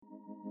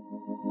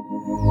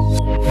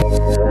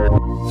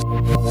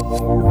I'm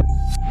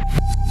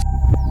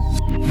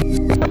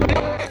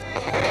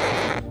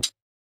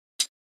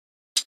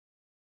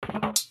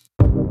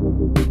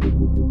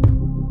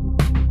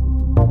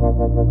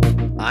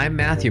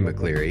Matthew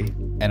McCleary.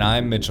 And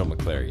I'm Mitchell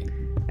McCleary.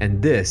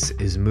 And this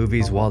is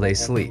Movies While They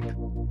Sleep,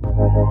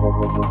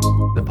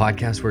 the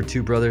podcast where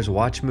two brothers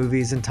watch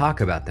movies and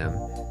talk about them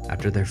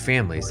after their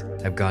families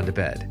have gone to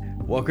bed.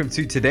 Welcome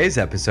to today's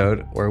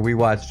episode where we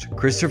watched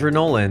Christopher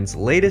Nolan's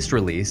latest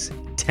release,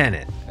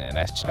 Tenet. And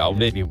that's all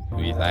maybe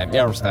we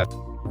thought.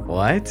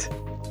 What?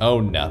 Oh,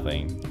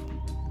 nothing.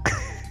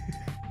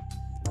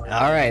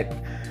 All right,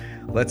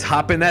 let's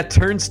hop in that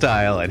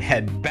turnstile and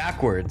head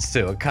backwards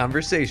to a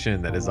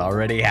conversation that has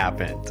already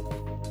happened.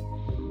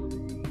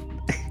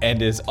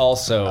 And is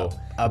also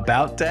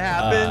about to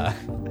happen?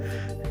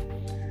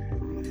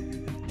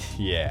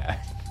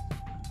 Yeah.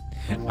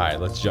 All right,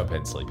 let's jump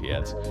in,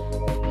 sleepyheads.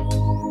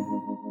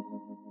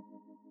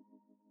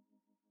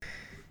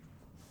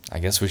 I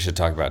guess we should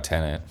talk about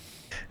Tenet.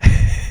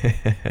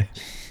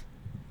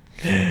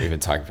 We've been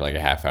talking for like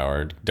a half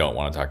hour. Don't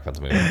want to talk about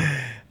the movie.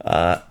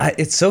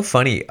 It's so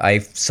funny. I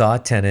saw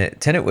Tenet.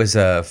 Tenet was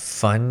a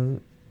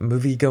fun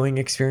movie-going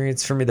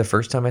experience for me the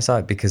first time I saw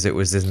it because it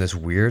was in this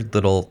weird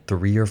little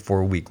 3 or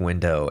 4 week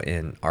window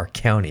in our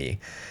county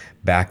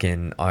back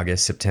in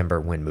August, September,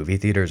 when movie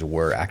theaters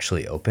were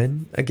actually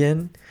open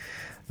again.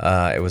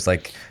 It was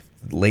like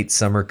late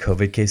summer,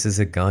 COVID cases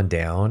had gone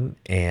down,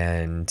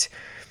 and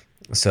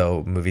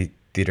so movie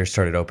theaters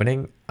started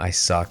opening. I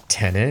saw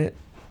Tenet,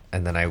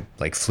 and then I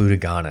like flew to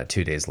Ghana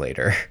 2 days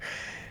later.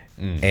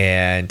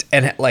 And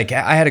like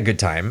I had a good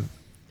time.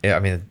 I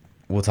mean,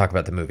 we'll talk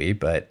about the movie,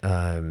 but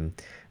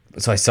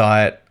so I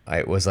saw it.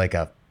 I was like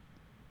but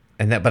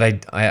I don't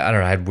know.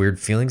 I had weird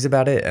feelings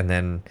about it, and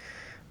then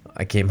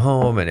I came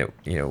home, and it,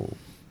 a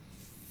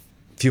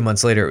few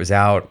months later, it was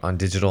out on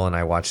digital, and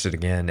I watched it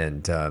again,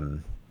 and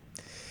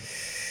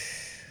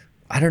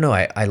I don't know.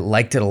 I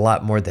liked it a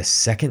lot more the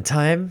second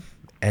time,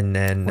 and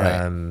then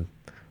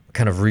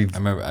kind of I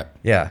remember.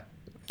 Yeah.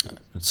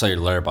 I saw your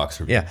Letterboxd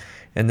review. Yeah.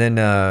 And then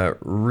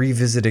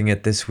revisiting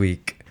it this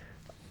week,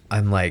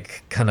 I'm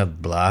like kind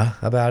of blah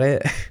about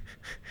it.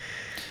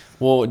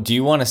 Well, do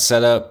you want to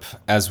set up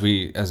as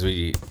we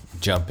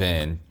jump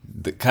in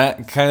the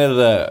kind of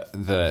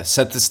the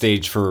set the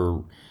stage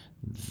for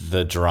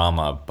the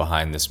drama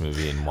behind this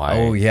movie and why?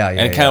 Oh yeah,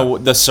 and kind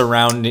of the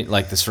surrounding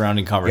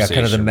conversation.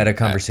 Yeah, kind of the meta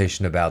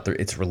conversation about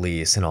its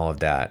release and all of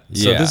that.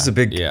 So this is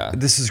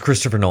this is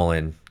Christopher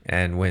Nolan,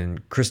 and when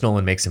Chris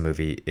Nolan makes a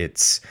movie,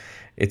 it's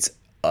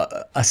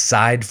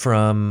aside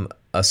from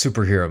a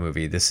superhero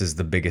movie, this is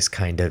the biggest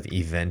kind of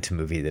event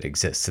movie that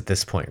exists at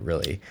this point,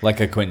 really. Like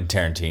a Quentin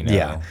Tarantino.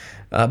 Yeah.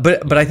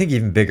 But I think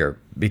even bigger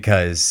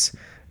because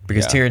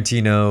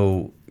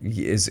Tarantino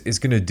is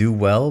going to do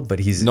well, but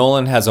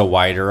Nolan has a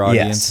wider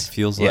audience, it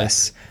feels like.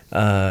 Yes.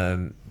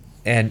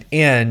 And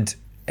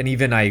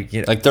even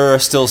like there are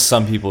still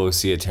some people who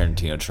see a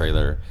Tarantino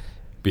trailer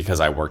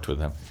because I worked with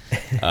him.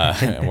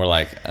 And we're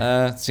like,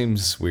 it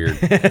seems weird.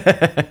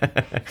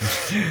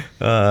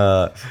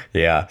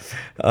 Yeah.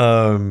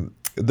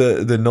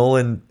 The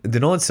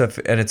Nolan stuff,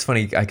 and it's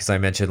funny because I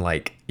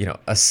mentioned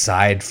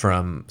aside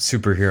from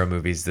superhero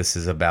movies, this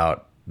is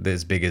about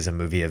as big as a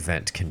movie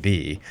event can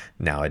be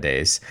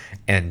nowadays.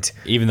 And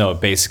even though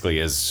it basically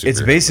is, is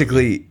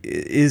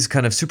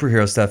kind of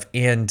superhero stuff.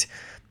 And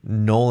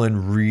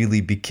Nolan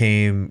really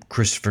became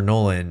Christopher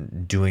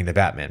Nolan doing the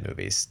Batman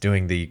movies,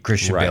 doing the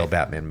Christian Bale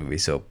Batman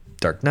movies. So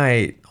Dark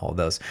Knight, all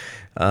those.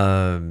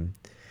 And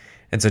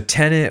so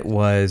Tenet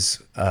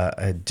was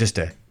just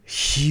a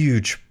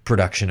huge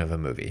production of a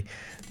movie.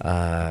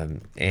 And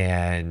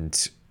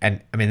I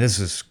mean, this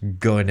was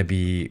going to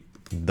be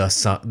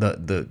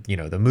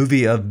the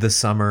movie of the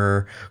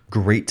summer.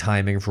 Great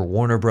timing for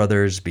Warner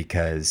Brothers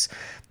because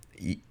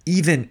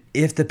even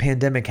if the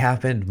pandemic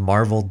happened,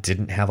 Marvel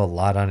didn't have a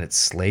lot on its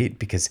slate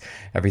because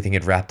everything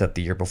had wrapped up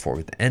the year before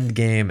with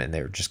Endgame, and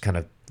they were just kind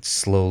of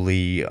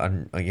slowly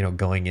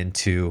going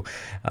into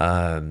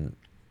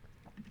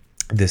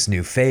this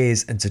new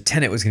phase. And so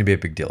Tenet was going to be a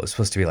big deal. It was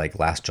supposed to be like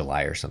last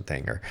July or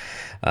something,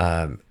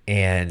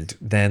 and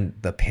then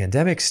the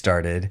pandemic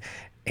started,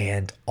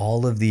 and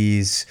all of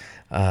these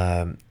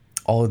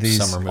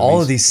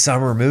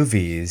summer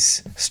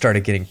movies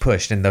started getting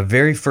pushed. And the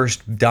very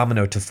first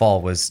domino to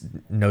fall was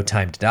No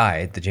Time to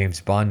Die, the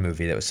James Bond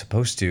movie that was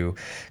supposed to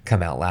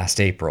come out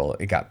last April.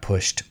 It got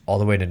pushed all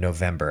the way to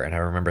November. And I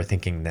remember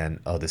thinking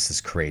then, oh, this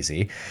is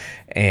crazy.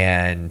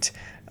 And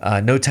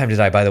No Time to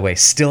Die, by the way,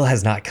 still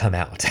has not come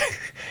out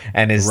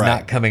and is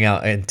not coming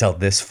out until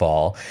this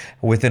fall.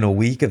 Within a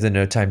week of the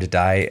No Time to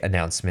Die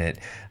announcement,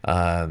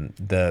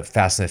 the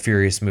Fast and the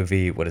Furious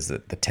movie, what is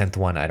it, the 10th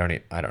one? I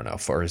don't know,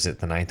 or is it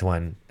the 9th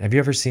one? Have you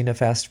ever seen a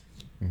Fast?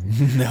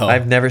 No,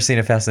 I've never seen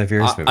a Fast and the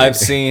Furious movie. I've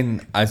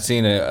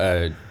seen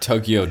a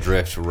Tokyo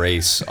Drift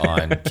race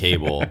on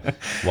cable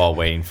while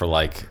waiting for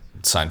like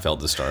Seinfeld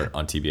to start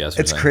on TBS.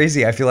 It's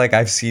crazy. I feel like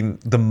I've seen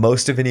the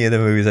most of any of the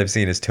movies I've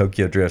seen is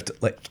Tokyo Drift,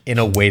 like in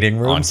a waiting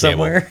room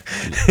somewhere.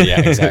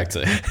 Yeah,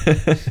 exactly.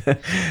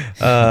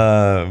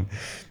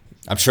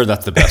 I'm sure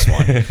that's the best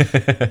one.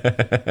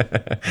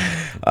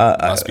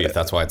 Must be if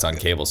that's why it's on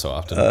cable so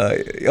often.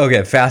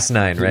 Okay, Fast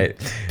 9, right?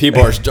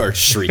 People are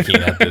shrieking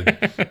at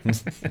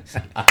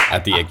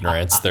the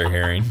ignorance they're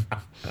hearing.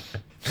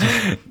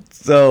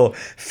 So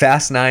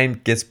Fast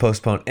 9 gets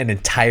postponed an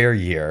entire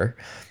year,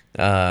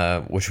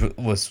 which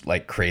was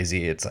like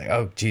crazy. It's like,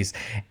 oh geez.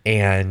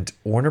 And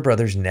Warner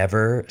Brothers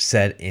never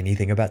said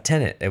anything about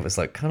Tenet. It was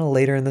like kind of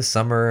later in the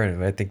summer,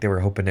 and I think they were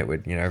hoping it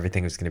would,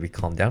 everything was going to be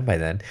calmed down by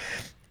then.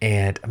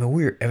 And I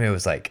mean, it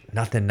was like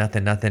nothing.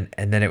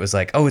 And then it was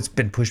like, oh, it's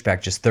been pushed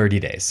back just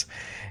 30 days.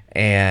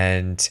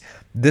 And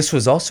this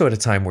was also at a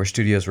time where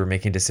studios were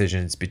making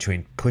decisions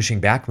between pushing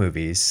back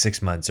movies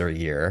 6 months or a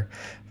year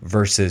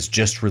versus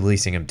just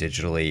releasing them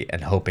digitally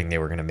and hoping they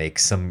were going to make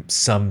some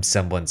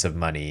semblance of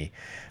money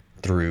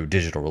through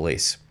digital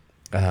release.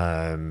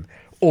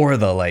 Or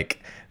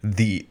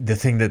the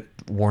thing that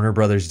Warner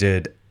Brothers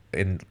did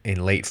in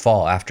late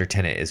fall after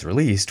Tenet is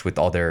released with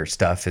all their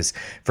stuff is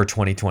for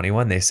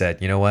 2021 they said,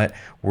 you know what,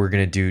 we're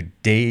going to do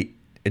a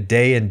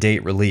day and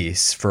date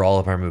release for all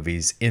of our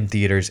movies in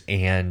theaters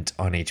and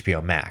on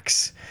HBO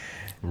Max,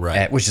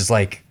 right? Which is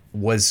like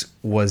was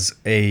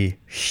a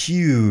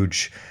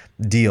huge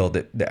deal.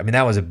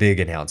 That was a big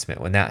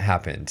announcement when that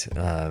happened.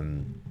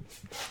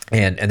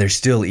 And there's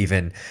still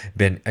even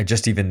been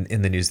just even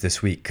in the news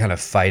this week kind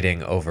of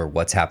fighting over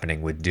what's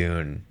happening with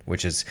Dune,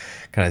 which is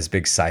kind of this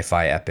big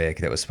sci-fi epic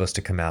that was supposed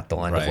to come out the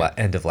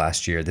end of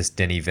last year. This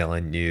Denis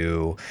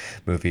Villeneuve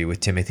movie with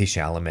Timothée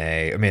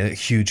Chalamet. I mean, a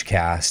huge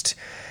cast,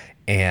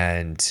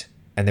 and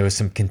there was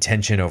some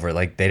contention over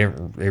like they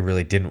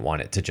really didn't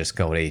want it to just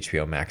go to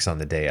HBO Max on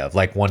the day of,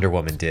 like Wonder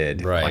Woman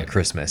did on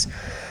Christmas.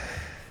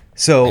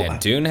 So and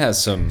Dune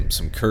has some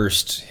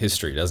cursed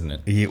history,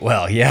 doesn't it?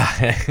 Well,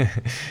 yeah.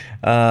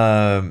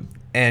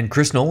 And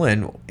Chris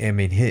Nolan, I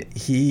mean,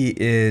 he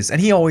is,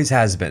 and he always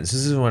has been. So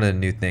this is one of the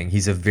new things.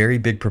 He's a very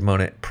big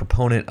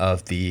proponent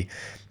of the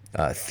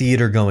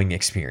theater going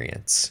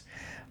experience,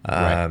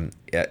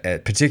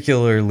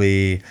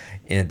 particularly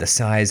in the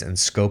size and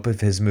scope of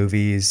his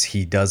movies.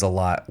 He does a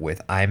lot with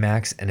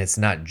IMAX, and it's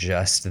not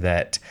just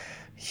that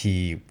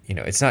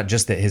it's not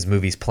just that his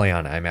movies play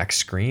on IMAX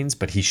screens,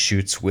 but he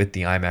shoots with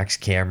the IMAX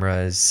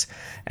cameras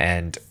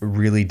and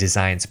really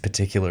designs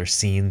particular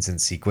scenes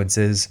and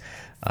sequences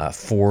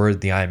for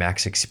the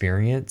IMAX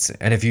experience.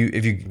 And if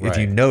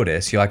you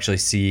notice, you'll actually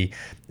see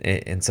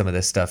in some of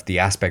this stuff, the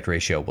aspect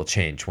ratio will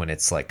change when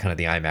it's like kind of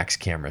the IMAX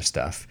camera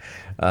stuff.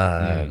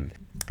 And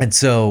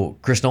so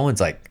Chris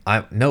Nolan's like,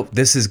 nope,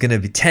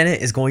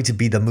 Tenet is going to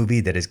be the movie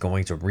that is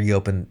going to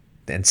reopen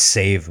and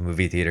save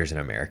movie theaters in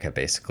America,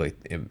 basically,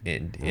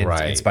 in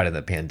spite of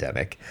the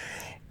pandemic.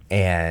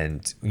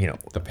 And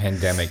the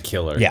pandemic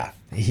killer. Yeah,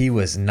 he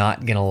was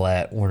not gonna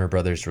let Warner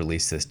Brothers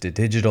release this to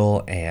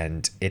digital,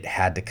 and it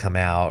had to come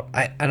out.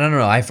 I don't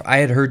know. I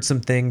had heard some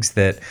things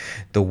that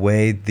the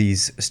way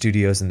these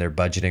studios and their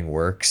budgeting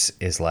works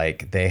is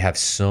like they have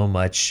so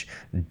much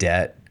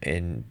debt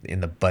in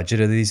the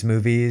budget of these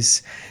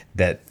movies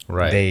that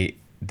they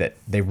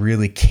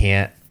really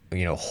can't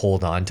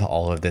hold on to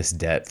all of this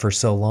debt for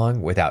so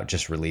long without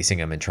just releasing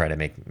them and try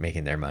to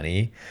making their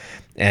money.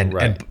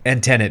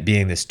 And Tenet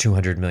being this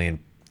 $200 million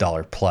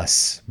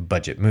plus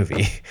budget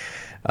movie,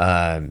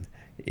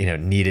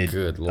 needed.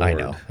 Good Lord. I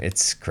know,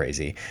 it's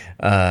crazy.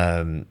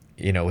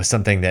 Was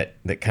something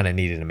that kind of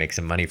needed to make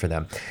some money for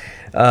them.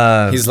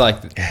 He's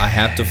like, I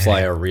have to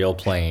fly a real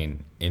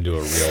plane into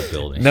a real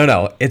building.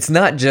 No, it's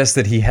not just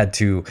that he had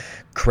to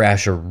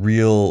crash a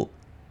real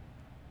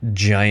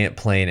giant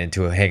plane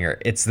into a hangar.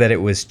 It's that it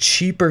was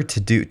cheaper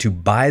to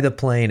buy the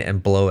plane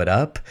and blow it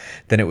up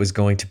than it was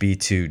going to be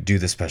to do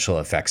the special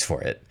effects for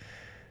it.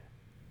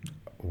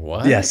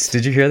 What? Yes.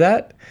 Did you hear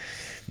that?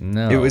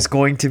 No. It was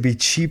going to be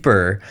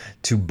cheaper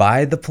to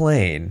buy the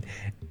plane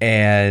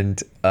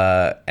and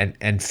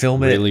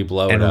film it really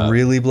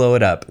blow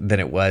it up than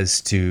it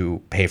was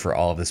to pay for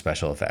all of the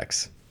special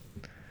effects.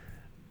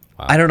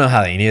 Wow. I don't know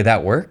how any of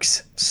that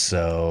works.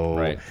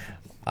 So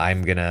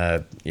I'm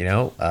gonna,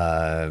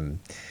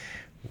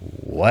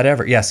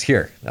 whatever. Yes,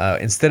 here.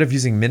 Instead of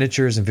using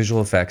miniatures and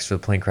visual effects for the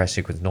plane crash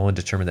sequence, Nolan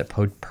determined that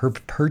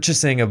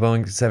purchasing a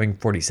Boeing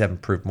 747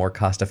 proved more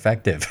cost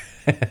effective.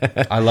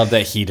 I love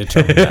that he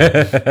determined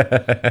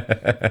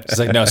that. He's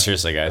like, no,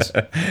 seriously, guys.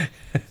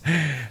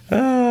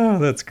 Oh,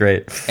 that's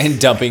great.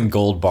 And dumping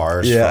gold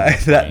bars. Yeah,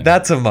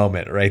 that's a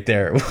moment right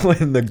there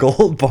when the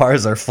gold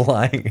bars are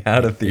flying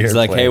out of the airplane. He's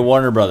like, hey,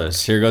 Warner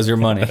Brothers, here goes your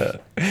money.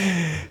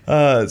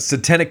 So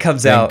Tenet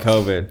comes out.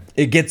 COVID.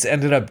 It gets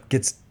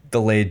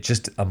delayed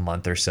just a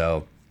month or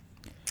so.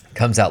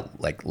 Comes out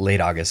like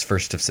late August,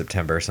 1st of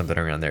September, something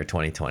around there,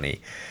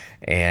 2020.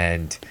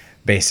 And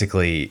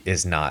basically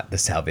is not the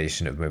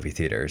salvation of movie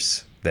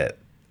theaters that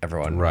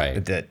everyone,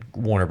 that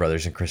Warner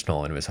Brothers and Chris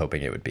Nolan was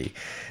hoping it would be.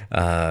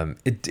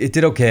 It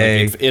did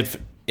okay. Like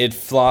it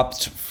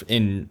flopped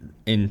in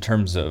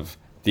terms of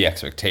the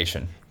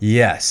expectation.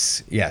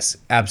 Yes,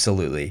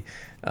 absolutely.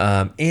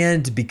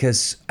 And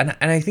because, and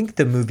I think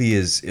the movie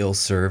is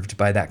ill-served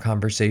by that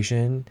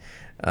conversation,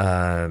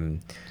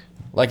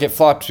 Like it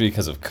flopped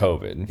because of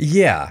COVID.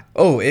 Yeah.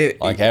 Oh,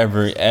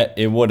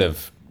 It would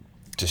have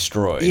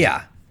destroyed.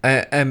 yeah.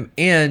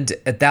 And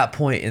at that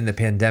point in the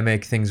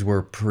pandemic, things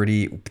were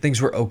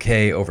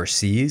okay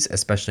overseas,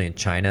 especially in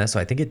China. So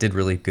I think it did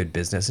really good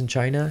business in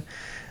China.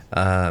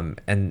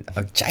 And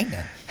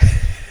China.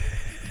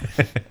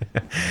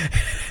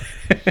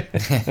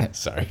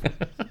 Sorry.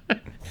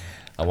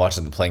 I'm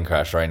watching the plane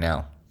crash right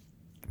now.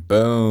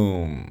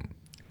 Boom.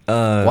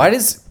 Why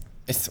does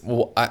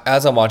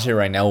as I'm watching it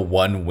right now,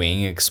 one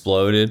wing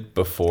exploded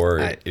before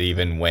it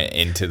even went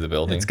into the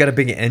building? It's got a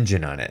big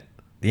engine on it.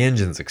 The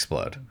engines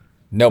explode.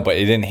 No, but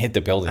it didn't hit the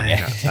building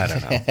yet. I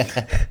don't know.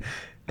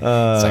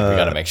 It's like we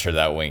got to make sure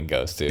that wing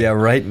goes too. Yeah,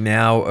 right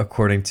now,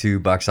 according to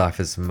Box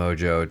Office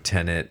Mojo,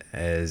 Tenet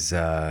is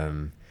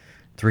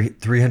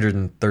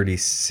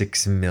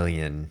 $336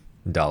 million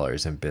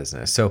in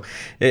business. So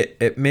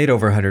it made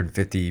over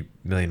 150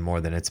 million more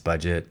than its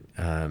budget.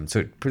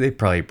 So they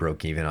probably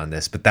broke even on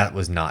this, but that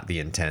was not the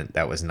intent.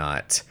 That was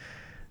not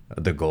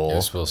the goal. It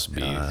was supposed to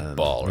be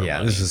baller. Yeah,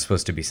 money. this was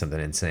supposed to be something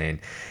insane,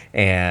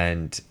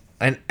 and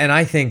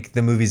I think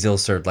the movie's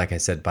ill-served, like I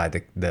said, by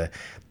the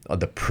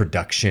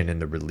production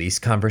and the release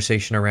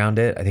conversation around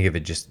it. I think if it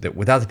just that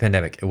without the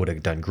pandemic, it would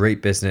have done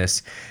great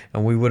business,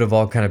 and we would have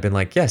all kind of been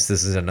like, yes,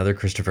 this is another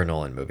Christopher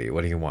Nolan movie.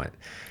 What do you want?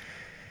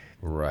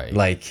 Right.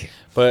 Like,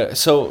 but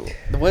so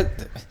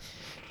what?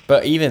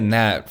 But even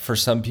that, for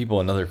some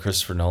people, another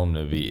Christopher Nolan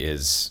movie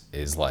is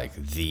like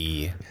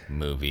the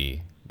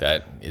movie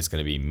that is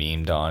going to be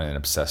memed on and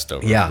obsessed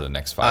over for the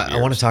next 5 years.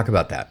 I want to talk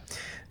about that.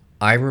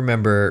 I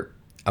remember.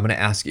 I'm going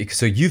to ask you.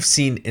 So you've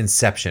seen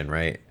Inception,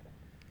 right?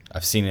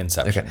 I've seen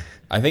Inception. Okay.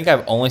 I think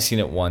I've only seen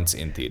it once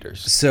in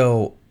theaters.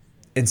 So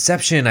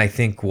Inception, I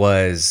think,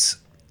 was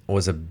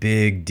a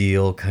big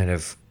deal. Kind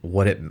of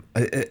what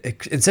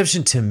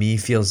Inception to me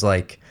feels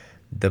like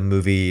the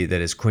movie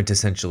that is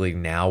quintessentially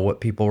now what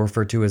people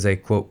refer to as a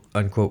quote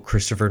unquote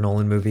Christopher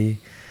Nolan movie.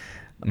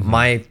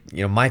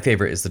 Mm-hmm. My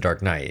favorite is The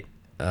Dark Knight,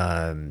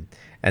 and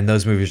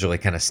those movies really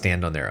kind of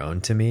stand on their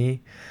own to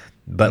me.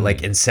 But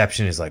like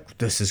Inception is like,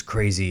 this is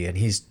crazy, and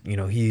he's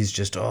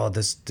just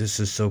this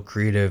is so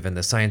creative, and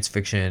the science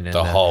fiction and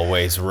the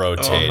hallways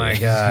rotating. Oh my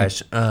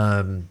gosh.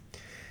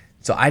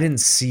 So I didn't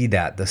see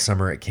that the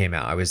summer it came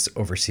out. I was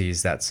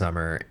overseas that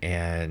summer,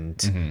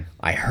 and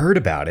I heard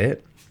about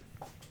it,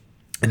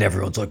 and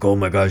everyone's like, oh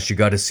my gosh, you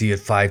got to see it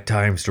 5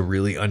 times to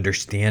really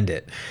understand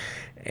it.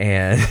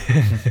 And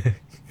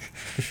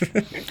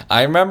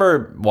I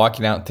remember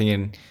walking out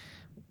thinking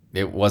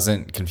it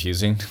wasn't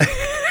confusing.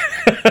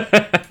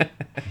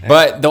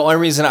 But the only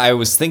reason I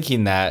was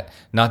thinking that,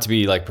 not to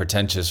be like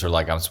pretentious or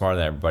like I'm smarter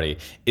than everybody,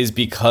 is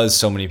because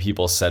so many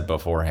people said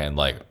beforehand,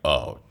 like,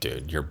 oh,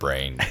 dude, your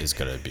brain is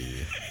going to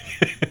be,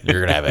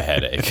 you're going to have a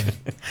headache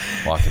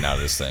walking out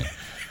of this thing.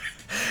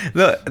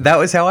 That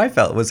was how I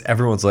felt. Was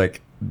everyone's like,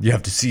 you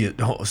have to see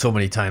it so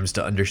many times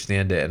to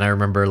understand it. And I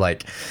remember,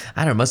 like,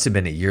 I don't know, it must have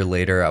been a year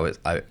later.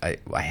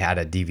 I had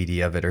a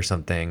DVD of it or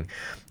something.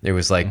 It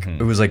was like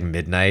it was like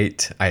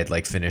midnight. I had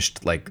like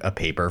finished like a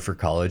paper for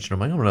college, and I'm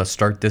like, I'm gonna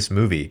start this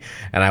movie.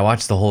 And I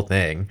watched the whole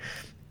thing,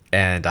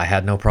 and I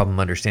had no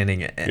problem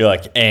understanding it. You're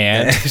like,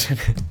 and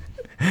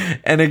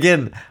and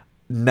again,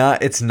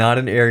 it's not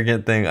an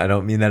arrogant thing. I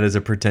don't mean that as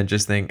a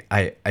pretentious thing.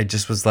 I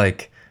just was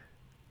like,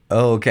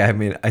 oh, okay. I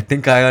mean, I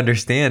think I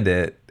understand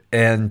it.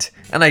 And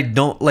I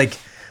don't like,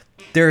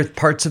 there are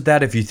parts of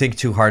that, if you think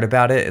too hard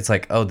about it, it's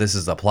like, oh, this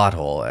is a plot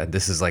hole and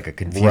this is like a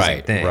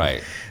confusing thing.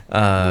 Right.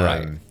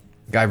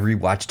 I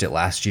rewatched it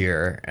last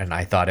year and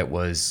I thought it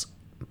was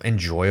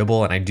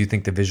enjoyable, and I do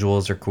think the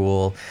visuals are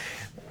cool.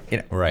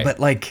 Right. But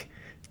like,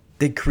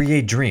 they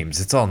create dreams.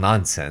 It's all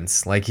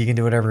nonsense. Like, he can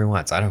do whatever he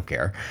wants. I don't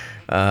care.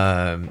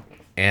 And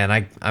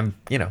I'm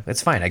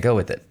it's fine. I go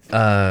with it.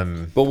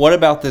 But what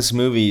about this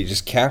movie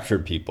just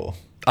captured people?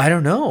 I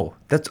don't know.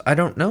 I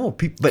don't know.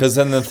 Because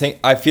then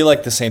I feel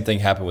like the same thing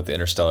happened with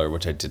Interstellar,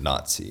 which I did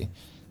not see.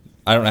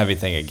 I don't have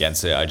anything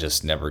against it. I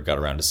just never got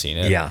around to seeing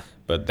it. Yeah.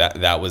 But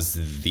that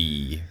was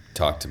the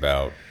talked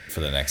about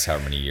for the next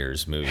however many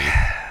years movie.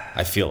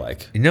 I feel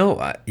like.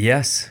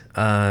 Yes.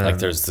 Like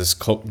there's this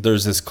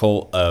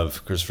cult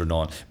of Christopher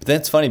Nolan. But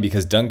that's funny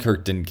because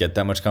Dunkirk didn't get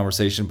that much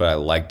conversation, but I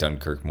like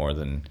Dunkirk more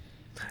than.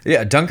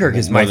 Yeah, Dunkirk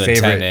is my favorite.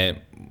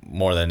 Tenet,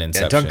 more than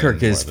Inception. Yeah,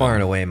 Dunkirk is far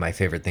and away my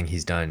favorite thing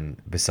he's done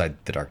beside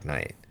The Dark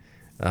Knight.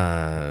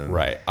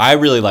 Right. I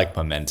really like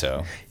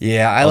Memento.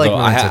 Yeah, I like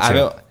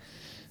Memento too.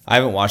 I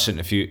haven't watched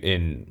it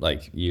in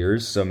like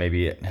years, so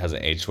maybe it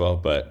hasn't aged well.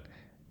 But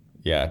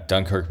yeah,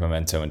 Dunkirk,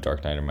 Memento, and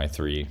Dark Knight are my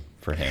 3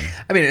 for him.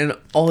 I mean, and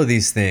all of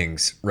these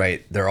things,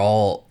 right? They're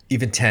all,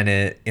 even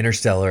Tenet,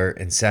 Interstellar,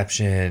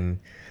 Inception,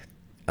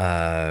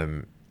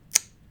 Dunkirk,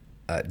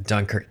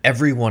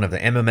 every one of them,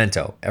 and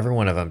Memento, every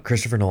one of them,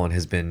 Christopher Nolan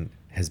has been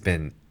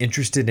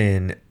interested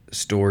in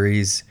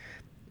stories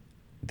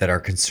that are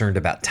concerned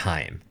about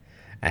time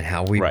and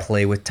how we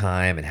play with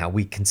time and how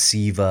we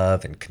conceive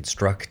of and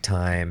construct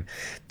time.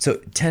 So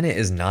Tenet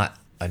is not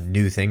a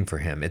new thing for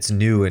him. It's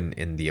new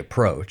in the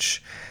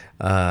approach.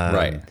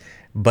 Right.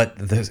 But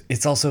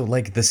it's also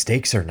like the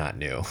stakes are not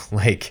new.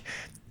 Like,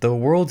 the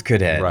world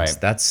could end. Right.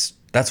 That's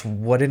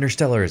what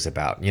Interstellar is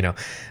about, you know.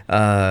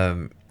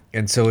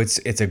 And so it's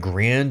a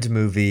grand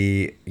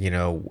movie, you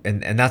know,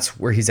 and that's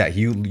where he's at.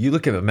 You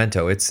look at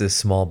Memento, it's a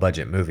small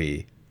budget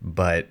movie,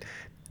 but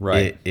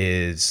Right. it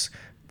is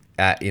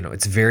at, you know,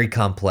 it's very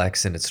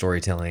complex in its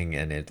storytelling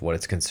and what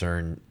it's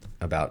concerned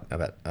about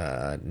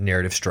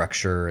narrative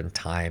structure and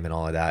time and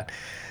all of that.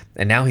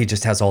 And now he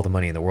just has all the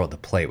money in the world to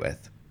play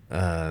with.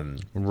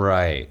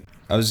 Right.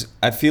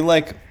 I feel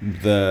like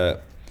the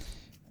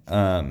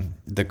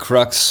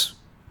crux,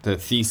 the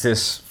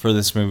thesis for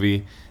this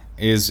movie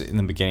is in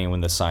the beginning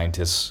when the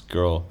scientist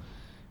girl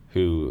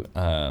who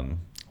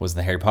was in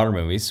the Harry Potter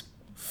movies,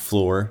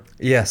 Fleur,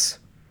 Yes.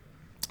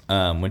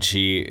 when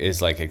she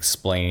is like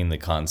explaining the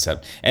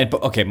concept. And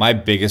okay, my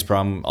biggest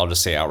problem, I'll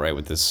just say outright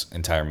with this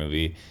entire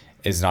movie,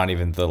 is not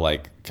even the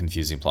like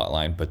confusing plot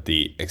line, but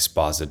the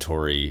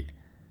expository,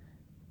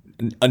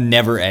 a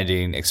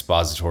never-ending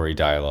expository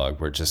dialogue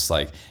where just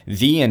like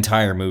the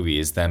entire movie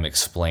is them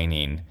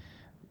explaining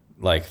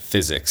like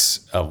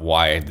physics of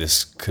why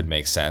this could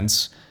make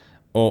sense,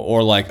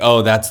 or like,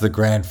 oh, that's the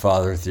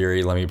grandfather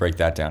theory, let me break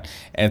that down.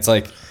 And it's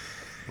like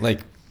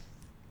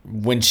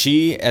when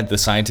she at the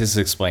scientist is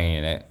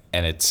explaining it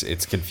and it's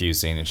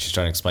confusing and she's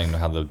trying to explain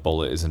how the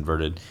bullet is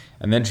inverted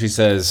and then she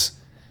says,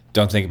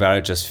 don't think about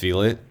it, just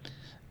feel it.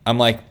 I'm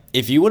like,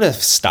 if you would have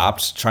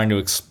stopped trying to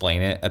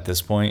explain it at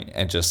this point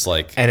and just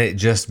like, And it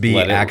just be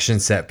Let it- action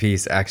set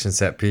piece, action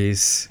set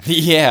piece.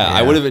 yeah,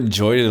 I would have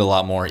enjoyed it a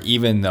lot more,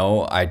 even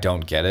though I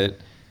don't get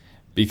it.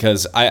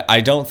 Because I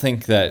don't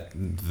think that,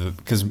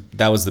 because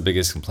that was the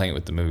biggest complaint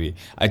with the movie.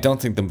 I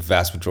don't think the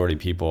vast majority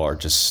of people are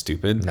just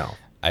stupid. No.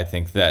 I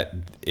think that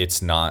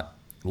it's not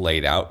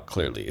laid out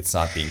clearly. It's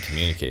not being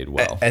communicated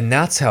well. And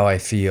that's how I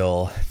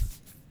feel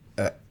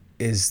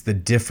is the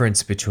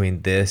difference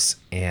between this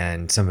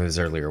and some of his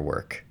earlier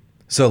work.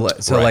 So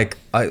Right. like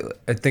I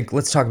think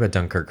let's talk about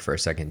Dunkirk for a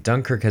second.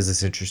 Dunkirk has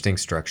this interesting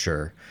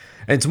structure.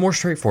 And it's more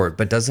straightforward,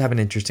 but does have an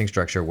interesting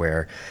structure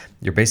where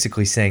you're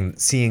basically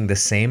seeing the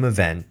same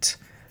event,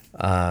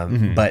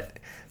 but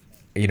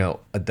you know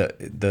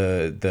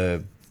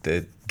the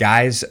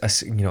guys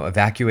you know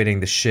evacuating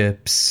the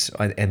ships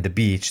and the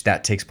beach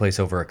that takes place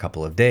over a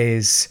couple of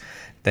days.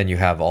 Then you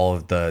have all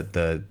of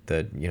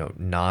the you know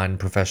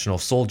non-professional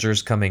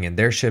soldiers coming in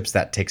their ships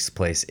that takes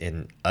place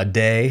in a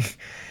day,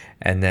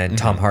 and then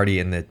Tom Hardy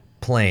in the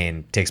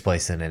plane takes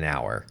place in an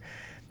hour.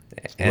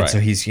 And so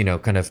Right. he's, you know,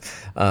 kind of,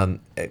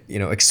 you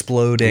know,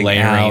 exploding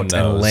Layering out and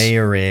those.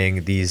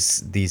 layering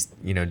these,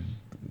 you know,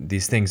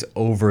 these things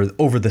over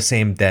the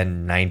same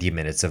then 90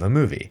 minutes of a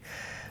movie.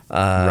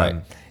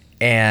 Right.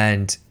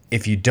 And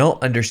if you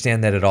don't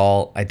understand that at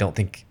all, I don't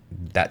think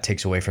that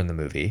takes away from the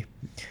movie.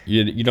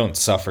 You don't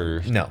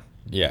suffer. No.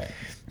 Yeah.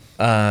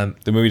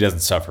 The movie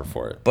doesn't suffer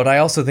for it. But I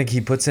also think he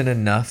puts in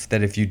enough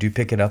that if you do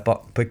pick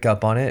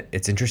up on it,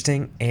 it's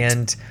interesting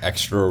and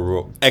Extra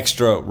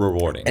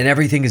rewarding. and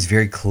everything is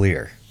very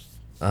clear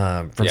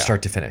from Yeah.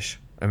 start to finish.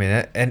 I mean,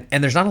 and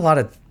there's not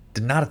a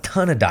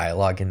ton of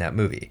dialogue in that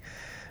movie.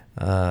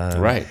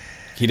 Right.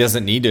 He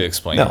doesn't need to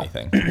explain No.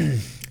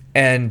 anything.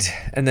 And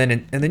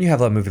then you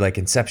have a movie like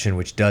Inception,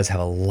 which does have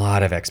a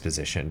lot of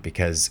exposition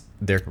because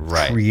they're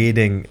Right.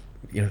 creating,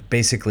 you know,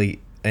 basically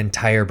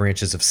entire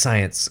branches of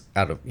science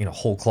out of, you know,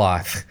 whole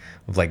cloth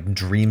of like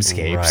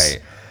dreamscapes. Right.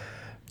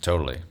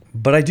 Totally.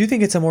 But I do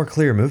think it's a more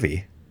clear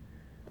movie.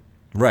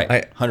 Right.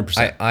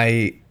 100%.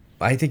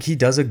 I think he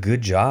does a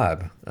good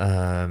job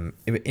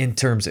in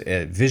terms of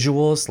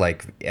visuals.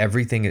 Like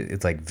everything,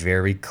 it's like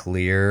very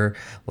clear.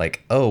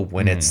 Like, oh,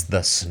 when it's the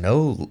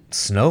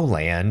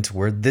snowland,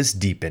 we're this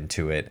deep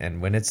into it,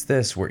 and when it's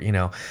this, we're, you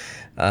know,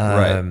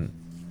 Right.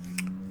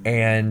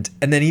 and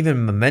then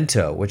even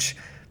Memento, which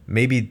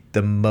may be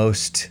the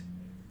most,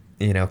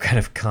 you know, kind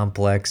of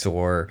complex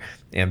or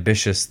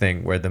ambitious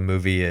thing, where the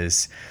movie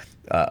is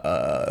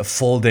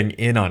folding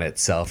in on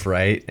itself,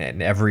 right?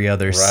 And every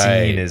other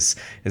scene is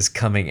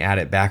coming at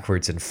it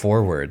backwards and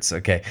forwards.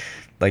 Okay,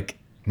 like,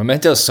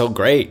 Memento's so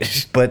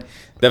great. but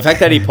The fact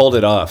that he pulled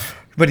it off.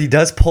 he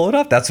does pull it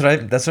off. That's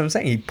what I'm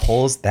saying. He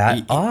pulls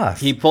that off.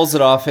 He pulls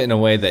it off in a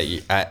way that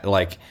you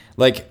like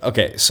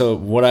okay, so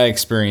what I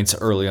experienced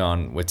early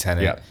on with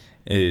Tenet Yep.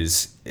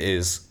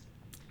 is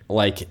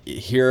like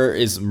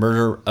here's a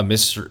murder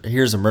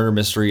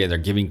mystery and they're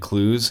giving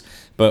clues,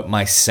 but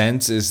my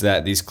sense is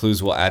that these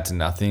clues will add to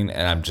nothing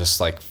and I'm just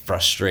like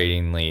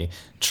frustratingly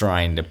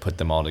trying to put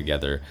them all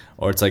together,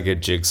 or it's like a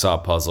jigsaw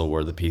puzzle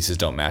where the pieces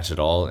don't match at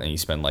all and you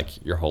spend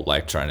like your whole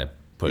life trying to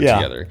put it Yeah.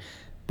 together.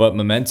 But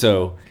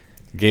Memento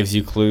gives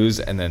you clues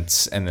and then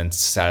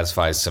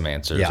satisfies some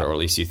answers, Yeah. or at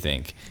least you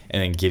think,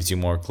 and then gives you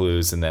more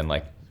clues and then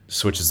like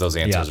switches those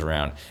answers Yeah.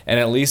 around. And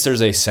at least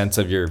there's a sense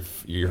of you're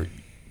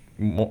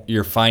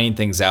finding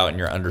things out and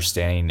you're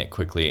understanding it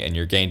quickly and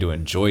you're getting to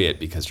enjoy it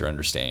because you're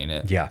understanding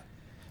it. Yeah.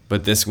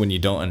 But this, when you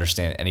don't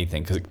understand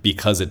anything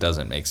because it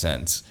doesn't make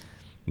sense,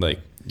 like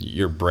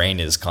your brain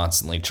is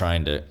constantly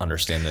trying to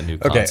understand the new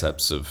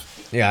concepts of.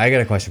 Yeah, I got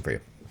a question for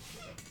you.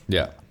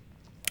 Yeah.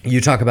 You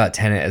talk about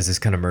Tenet as this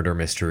kind of murder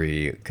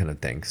mystery kind of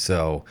thing.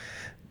 So,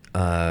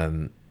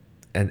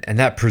 and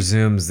that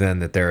presumes then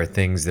that there are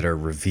things that are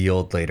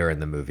revealed later in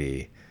the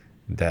movie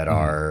that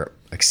are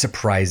like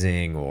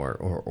surprising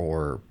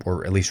or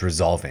at least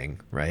resolving,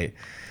 right?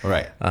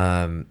 Right.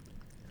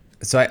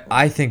 So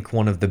I think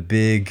one of the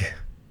big,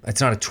 it's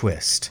not a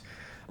twist,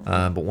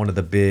 but one of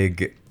the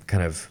big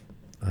kind of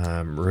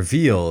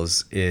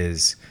reveals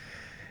is,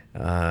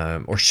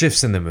 or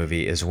shifts in the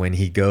movie is when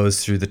he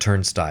goes through the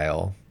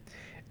turnstile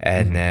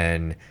and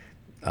then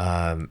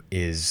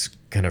is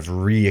kind of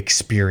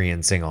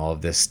re-experiencing all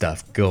of this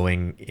stuff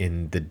going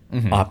in the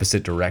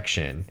opposite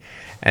direction.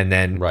 And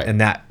then, Right.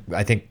 and that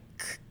I think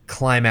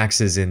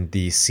climaxes in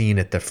the scene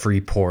at the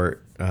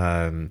Freeport,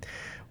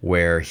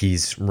 where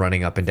he's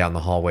running up and down the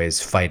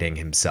hallways fighting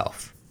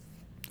himself.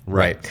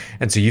 Right.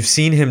 And so you've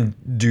seen him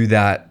do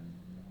that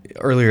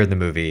earlier in the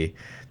movie,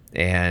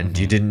 and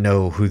you didn't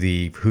know who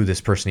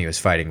this person he was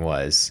fighting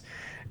was.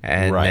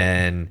 And Right.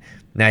 then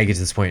now you get to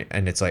this point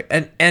and it's like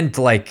and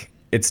like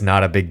it's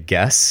not a big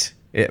guess.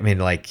 I mean,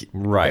 like,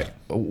 Right.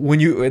 when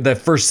you that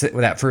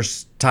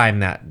first time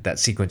that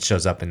sequence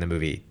shows up in the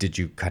movie, did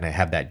you kind of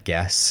have that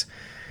guess?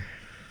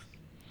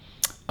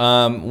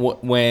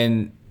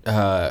 When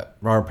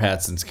Robert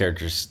Pattinson's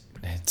character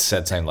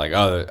said something like,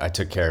 "Oh, I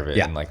took care of it,"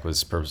 Yeah. and like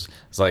was purpose,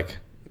 it's like,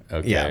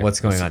 okay, Yeah, what's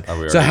going on? are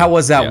we So already- how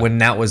was that yeah. when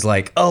that was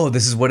like, oh,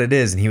 this is what it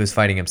is, and he was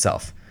fighting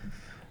himself?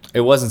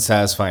 It wasn't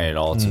satisfying at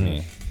all to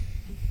me,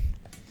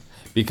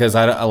 because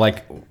I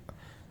like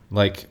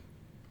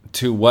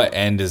to what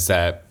end is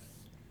that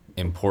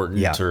important?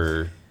 Yeah.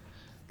 Or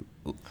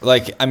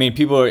like, I mean,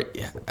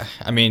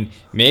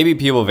 maybe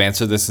people have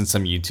answered this in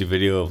some YouTube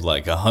video of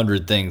like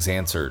 100 things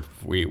answered.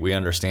 We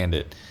understand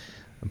it,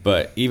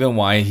 but even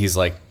why he's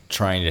like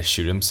trying to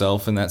shoot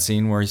himself in that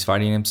scene where he's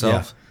fighting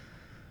himself,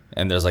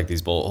 and there's like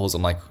these bullet holes.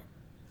 I'm like,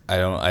 I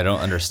don't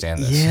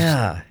understand this.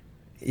 Yeah.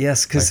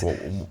 Yes, because Like,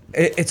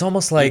 it's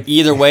almost like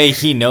either way,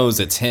 he knows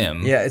it's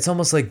him. yeah, it's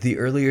almost like the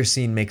earlier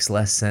scene makes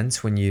less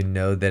sense when you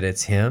know that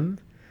it's him.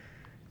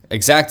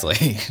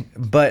 Exactly.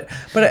 But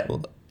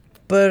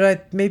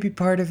maybe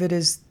part of it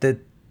is that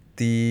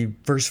the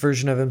first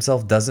version of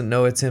himself doesn't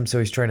know it's him, so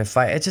he's trying to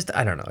fight.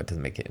 I don't know. It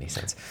doesn't make any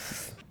sense.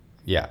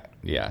 Yeah.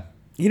 Yeah.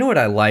 You know what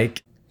I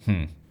like?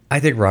 I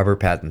think Robert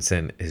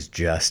Pattinson is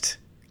just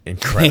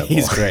incredible.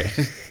 He's great.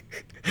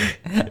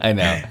 I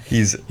know.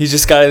 He's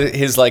just got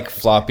his like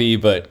floppy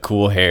but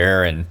cool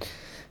hair, and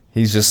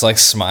he's just like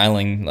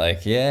smiling,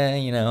 like, yeah,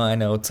 I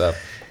know what's up.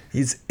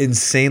 he's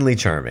insanely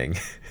charming.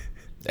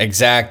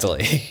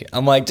 Exactly.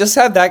 I'm like, just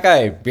have that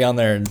guy be on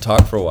there and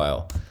talk for a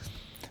while.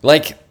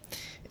 Like,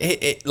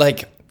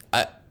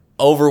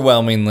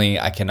 overwhelmingly,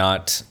 I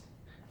cannot.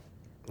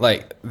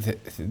 Like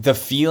the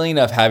feeling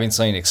of having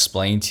something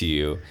explained to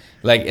you,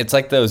 like it's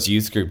like those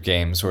youth group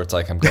games where it's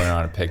like I'm going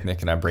on a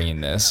picnic and I'm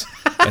bringing this.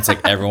 It's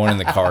like everyone in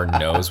the car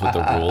knows what the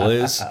rule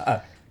is.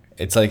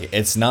 It's like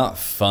it's not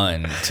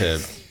fun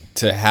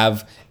to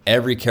have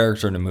every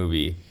character in a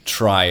movie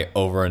try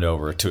over and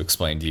over to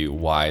explain to you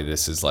why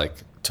this is like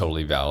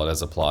totally valid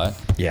as a plot.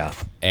 Yeah.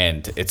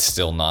 And it's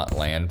still not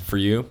land for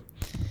you.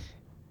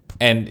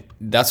 And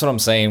that's what I'm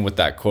saying with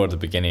that quote at the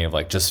beginning of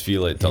like, just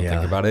feel it, don't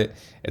think Yeah. about it.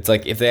 It's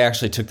like if they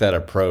actually took that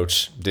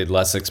approach, did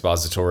less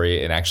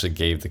expository, and actually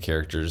gave the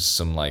characters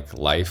some like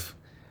life,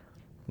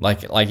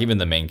 like even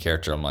the main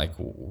character, I'm like,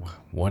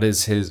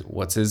 what's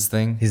his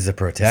thing? He's the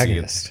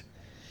protagonist.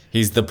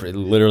 He's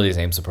literally his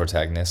name's the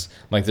protagonist.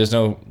 Like there's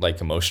no like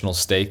emotional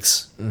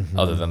stakes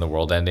other than the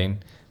world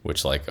ending,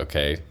 which like,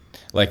 okay,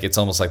 like it's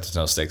almost like there's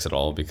no stakes at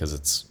all because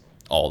it's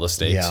all the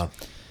stakes. Yeah.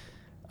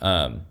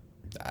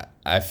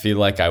 I feel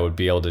like I would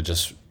be able to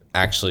just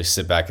actually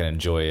sit back and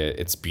enjoy it.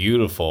 It's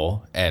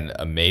beautiful and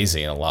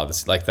amazing. A lot of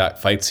this, like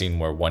that fight scene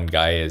where one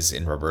guy is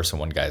in reverse and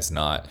one guy is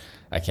not.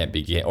 I can't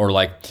begin. Or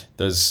like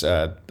there's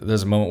a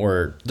moment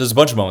where there's a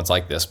bunch of moments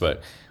like this,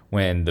 but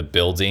when the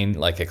building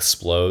like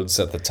explodes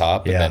at the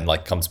top Yeah. and then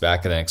like comes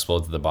back and then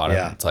explodes at the bottom,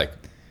 Yeah. it's like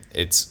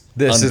this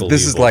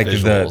This is like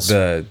visuals.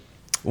 the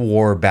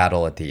war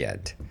battle at the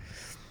end.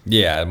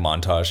 Yeah,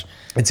 montage.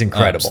 It's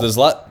incredible. So there's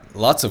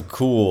lots of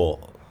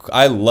cool.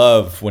 I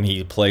love when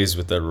he plays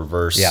with the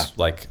reverse. Yeah.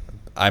 Like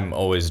I'm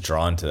always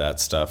drawn to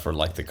that stuff, or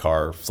like the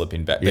car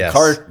flipping back. Yes. The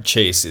car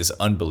chase is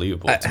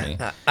unbelievable to me.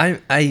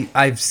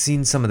 I've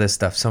seen some of this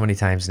stuff so many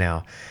times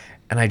now,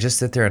 and I just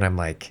sit there and I'm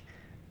like,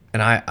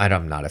 and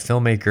I'm not a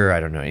filmmaker. I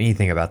don't know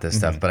anything about this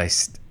stuff, but I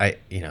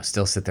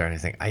still sit there and I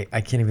think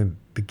I can't even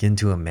begin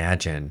to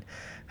imagine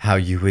how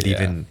you would Yeah.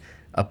 even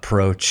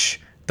approach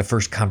the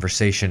first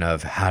conversation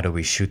of how do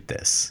we shoot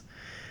this.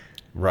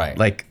 Right.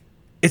 Like,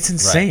 it's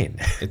insane.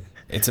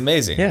 It's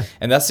amazing. Yeah.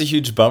 And that's the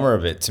huge bummer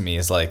of it to me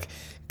is like,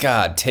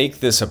 God, take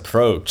this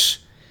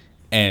approach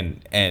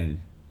and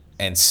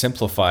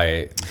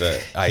simplify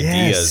the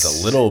ideas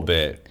Yes. a little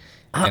bit.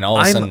 And all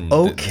of a I'm sudden,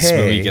 this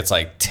movie okay. gets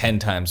like 10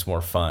 times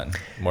more fun,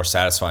 more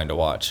satisfying to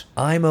watch.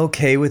 I'm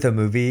okay with a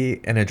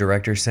movie and a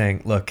director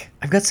saying, look,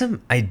 I've got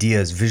some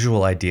ideas,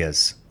 visual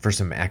ideas for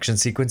some action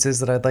sequences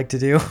that I'd like to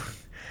do.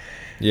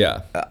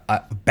 Yeah.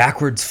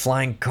 Backwards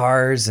flying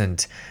cars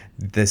and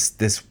this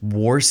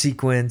war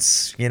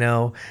sequence,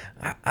 Yeah.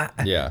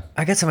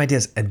 I got some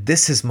ideas, and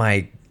this is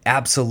my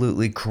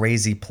absolutely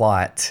crazy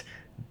plot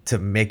to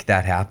make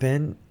that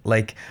happen.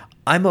 Like,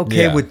 I'm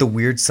okay Yeah. with the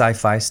weird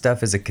sci-fi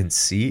stuff as a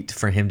conceit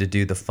for him to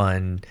do the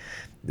fun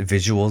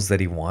visuals that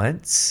he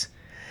wants,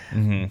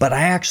 but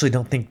I actually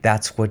don't think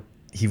that's what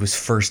he was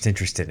first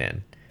interested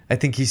in. I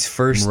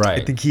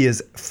Right. think he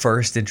is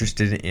first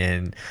interested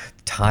in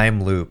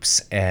time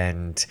loops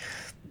and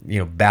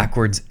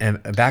backwards And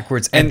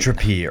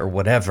entropy or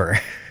whatever.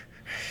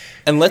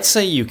 and let's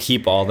say you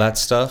keep all that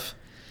stuff.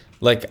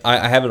 Like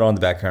I have it on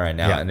the background right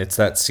now, Yeah. and it's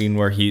that scene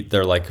where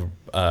they're like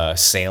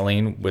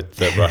sailing with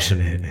the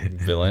Russian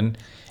villain,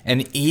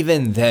 and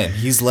even then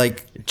he's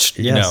like,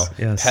 Yes,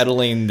 yes.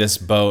 pedaling this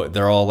boat.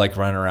 They're all like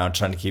running around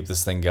trying to keep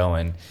this thing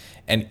going,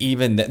 and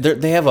even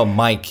they have a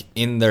mic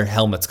in their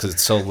helmets because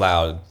it's so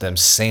loud. Them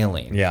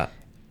sailing, Yeah.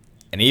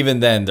 and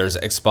even then there's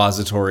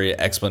expository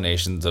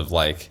explanations of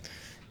like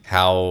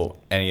how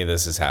any of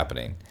this is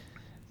happening.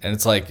 And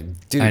it's like,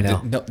 dude, I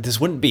know. no, this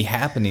wouldn't be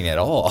happening at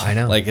all. I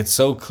know. Like, it's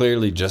so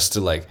clearly just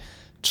to like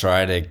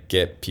try to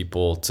get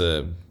people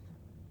to,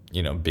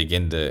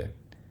 begin to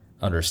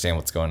understand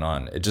what's going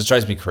on. It just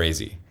drives me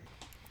crazy.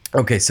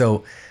 Okay,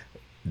 so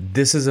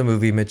this is a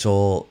movie,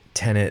 Mitchell,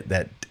 Tenet,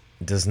 that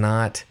does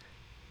not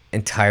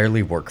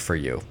entirely work for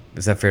you.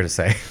 Is that fair to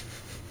say?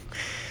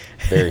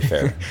 Very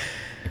fair.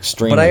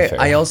 Extremely But fair.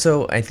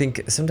 I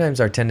think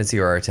sometimes our tendency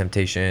or our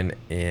temptation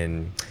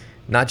in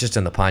not just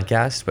in the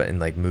podcast, but in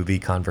like movie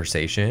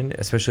conversation,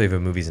 especially if a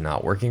movie's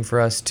not working for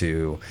us,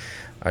 the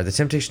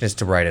temptation is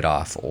to write it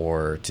off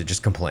or to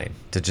just complain,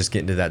 to just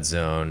get into that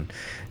zone.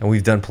 And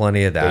we've done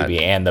plenty of that.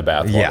 Baby and the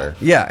bathwater.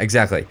 Yeah,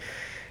 exactly.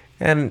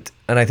 And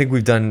I think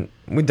we've done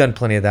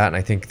plenty of that, and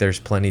I think there's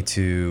plenty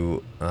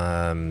to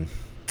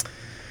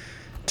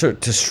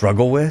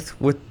struggle with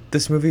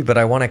this movie. But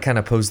I want to kind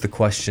of pose the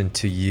question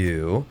to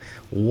you,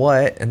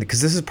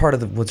 because this is part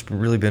of what's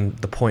really been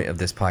the point of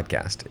this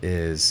podcast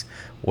is,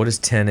 what is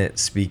Tenet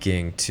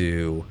speaking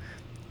to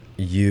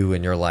you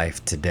in your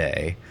life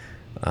today?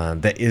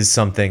 That is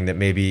something that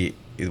maybe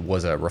it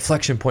was a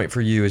reflection point for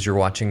you as you're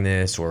watching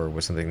this, or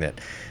was something that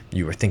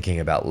you were thinking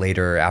about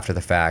later after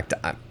the fact.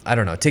 I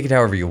don't know. Take it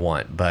however you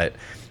want. But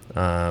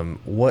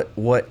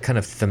what kind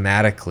of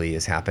thematically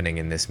is happening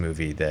in this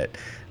movie that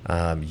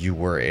you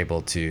were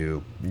able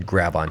to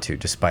grab onto,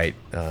 despite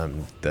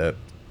the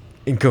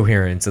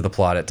incoherence of the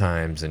plot at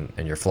times and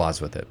your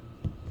flaws with it?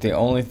 The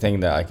only thing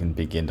that I can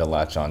begin to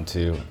latch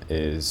onto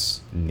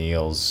is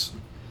Neil's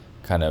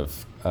kind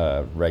of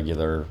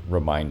regular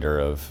reminder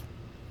of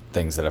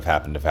things that have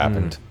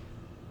happened.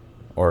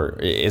 Or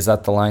is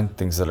that the line?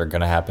 Things that are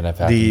going to happen have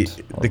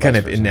happened? Or The kind vice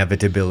of versa?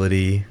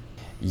 inevitability.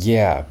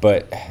 Yeah,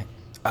 but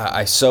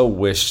I so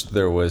wish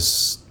there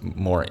was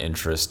more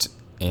interest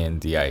in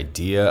the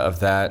idea of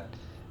that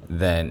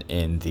than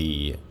in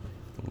the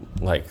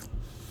like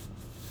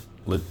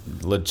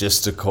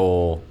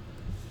logistical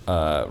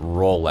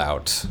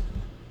rollout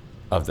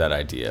of that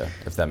idea,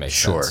 if that makes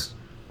Sure. sense.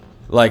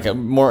 Like,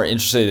 I'm more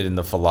interested in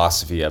the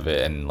philosophy of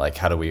it and like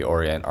how do we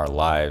orient our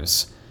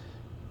lives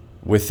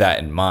with that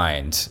in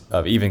mind,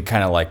 of even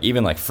kind of like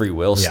even like free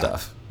will Yeah.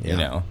 stuff,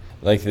 Yeah.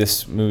 Like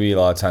this movie a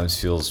lot of times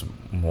feels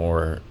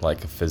more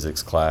like a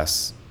physics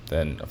class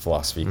than a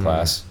philosophy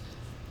class,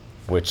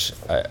 which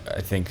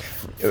I think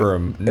for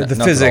The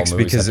physics,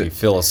 because be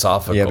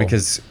philosophical. Yeah,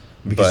 because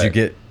you but-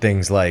 get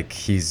things like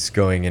he's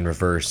going in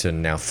reverse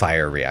and now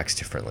fire reacts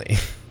differently.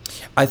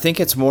 I think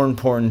it's more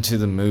important to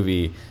the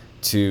movie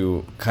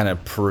to kind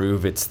of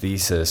prove its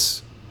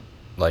thesis,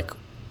 like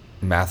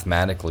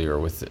mathematically or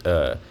with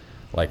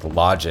like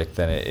logic,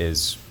 than it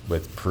is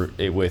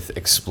with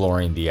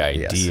exploring the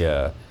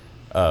idea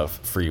of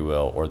free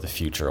will or the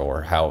future,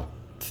 or how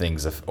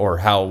things or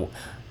how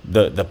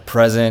the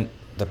present,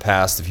 the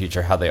past, the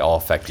future, how they all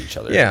affect each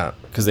other. Yeah.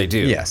 because they do.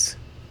 Yes.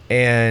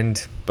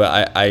 And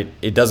But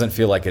it doesn't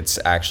feel like it's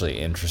actually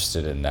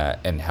interested in that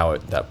and how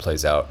that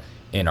plays out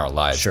in our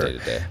lives day to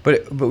day.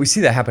 But we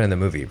see that happen in the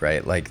movie,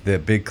 right? Like the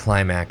big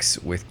climax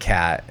with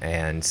Kat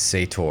and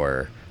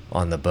Sator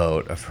on the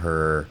boat of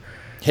her.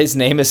 His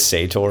name is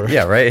Sator.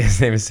 Yeah, right. His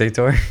name is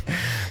Sator.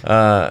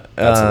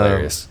 That's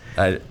hilarious.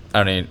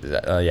 I mean,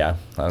 yeah.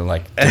 I'm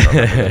like, don't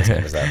remember what his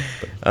name is that.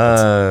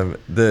 But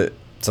The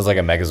sounds like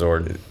a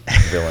Megazord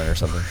villain or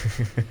something.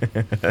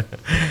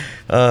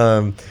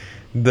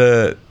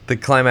 the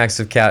climax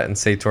of Kat and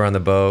Sator on the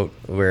boat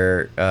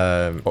where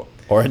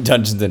Or a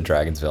Dungeons and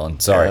Dragons villain.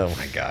 Sorry. oh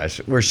my gosh,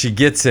 where she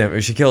gets him,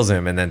 or she kills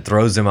him, and then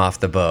throws him off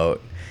the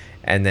boat,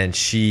 and then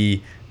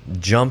she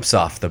jumps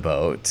off the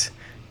boat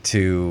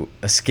to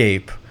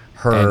escape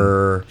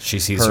her. And she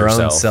sees her own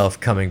herself. self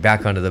coming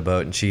back onto the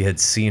boat, and she had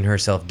seen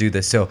herself do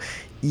this. So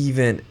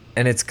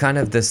and it's kind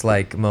of this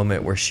like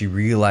moment where she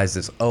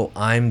realizes, oh,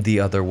 I'm the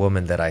other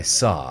woman that I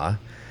saw,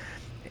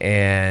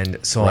 and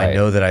so I Right.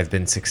 know that I've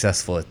been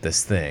successful at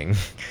this thing.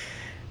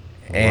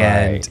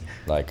 And Right.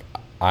 Like,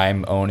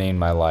 I'm owning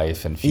my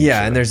life and future.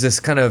 yeah, and there's this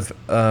kind of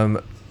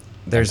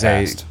there's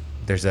past.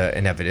 a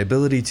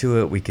inevitability to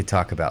it. We could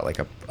talk about like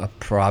a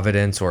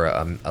providence or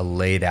a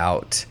laid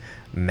out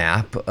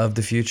map of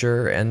the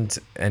future and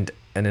an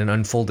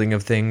unfolding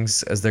of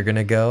things as they're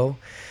gonna go.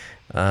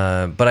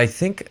 But I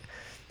think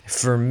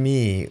for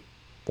me,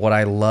 what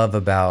I love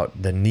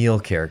about the Neil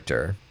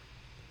character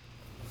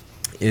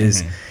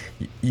is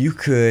you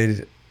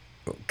could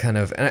kind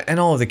of, and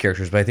all of the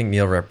characters, but I think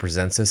Neil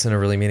represents this in a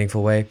really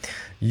meaningful way.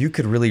 You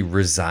could really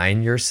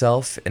resign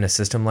yourself in a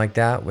system like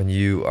that when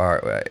you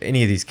are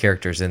any of these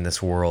characters in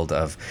this world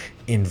of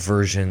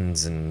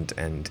inversions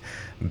and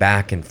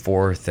back and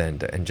forth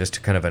and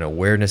just kind of an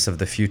awareness of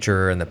the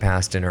future and the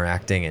past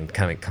interacting and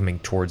kind of coming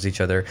towards each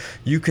other.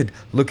 You could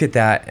look at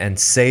that and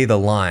say the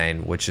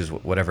line, which is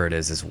whatever it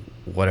is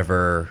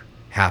whatever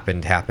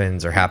happened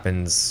happens, or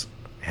happens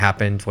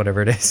happened,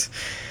 whatever it is.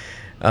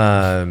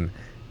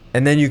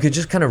 And then you could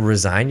just kind of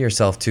resign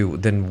yourself to,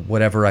 then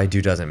whatever I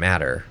do doesn't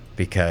matter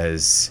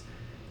because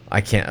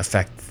I can't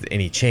affect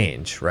any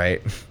change,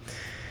 right?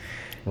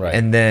 Right.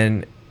 And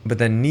then, but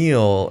then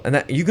Neil, and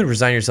that you can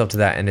resign yourself to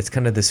that, and it's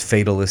kind of this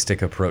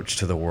fatalistic approach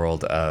to the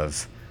world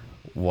of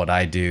what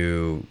I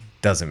do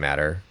doesn't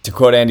matter. To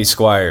quote Andy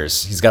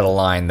Squires, he's got a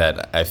line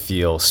that I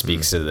feel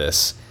speaks to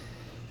this.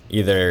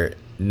 Either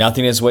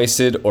nothing is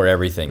wasted or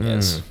everything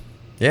is.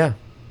 Yeah.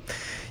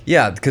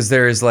 Yeah, because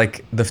there is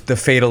like the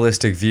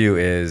fatalistic view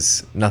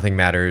is nothing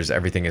matters,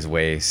 everything is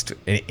waste.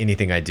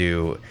 Anything I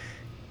do,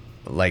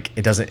 like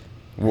it doesn't.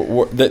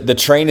 The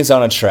train is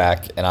on a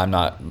track, and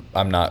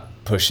I'm not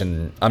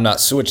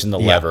switching the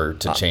lever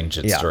to change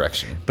its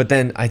direction. But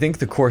then I think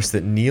the course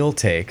that Neil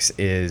takes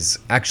is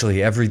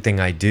actually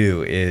everything I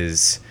do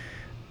is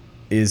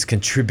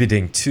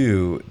contributing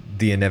to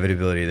the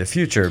inevitability of the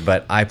future,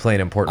 but I play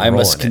an important role in it. I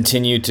must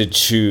continue to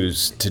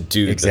choose to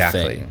do the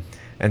thing.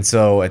 And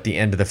so at the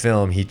end of the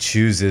film, he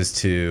chooses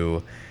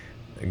to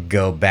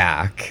go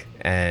back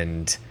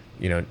and,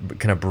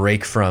 kind of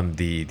break from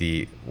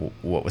the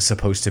what was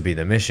supposed to be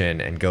the mission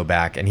and go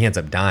back, and he ends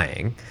up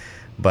dying,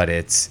 but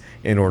it's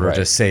in order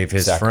to save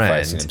his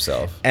sacrificing friend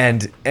himself.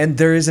 And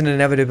there is an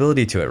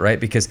inevitability to it, right?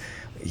 Because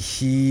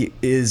he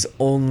is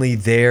only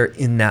there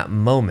in that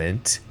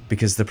moment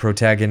because the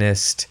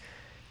protagonist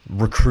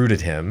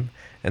recruited him.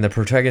 And the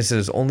protagonist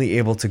is only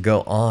able to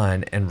go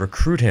on and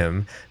recruit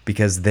him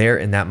because there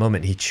in that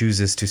moment he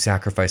chooses to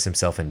sacrifice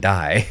himself and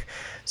die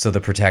so the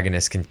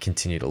protagonist can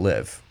continue to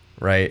live,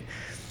 right?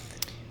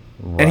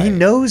 And he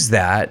knows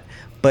that,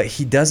 but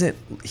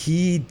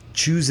he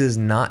chooses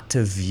not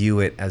to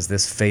view it as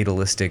this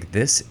fatalistic,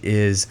 this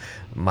is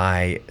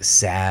my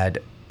sad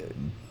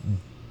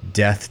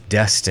death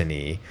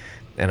destiny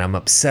and I'm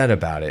upset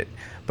about it,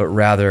 but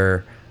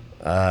rather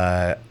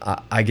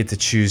I get to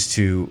choose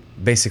to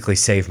basically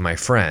save my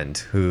friend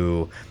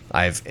who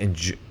I've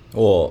enjoyed.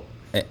 Well,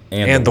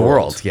 and the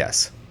world,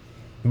 yes.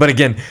 But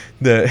again,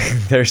 we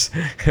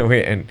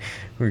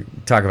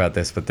talk about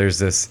this, but there's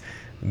this.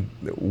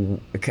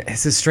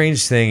 It's a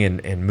strange thing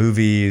in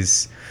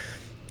movies,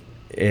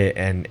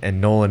 and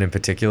Nolan in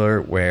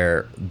particular,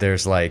 where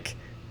there's like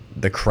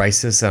the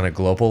crisis on a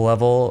global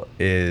level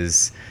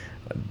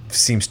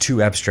seems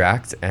too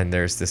abstract, and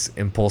there's this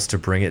impulse to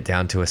bring it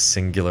down to a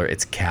singular.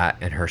 It's Kat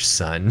and her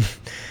son.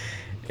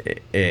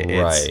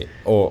 Right.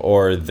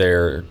 Or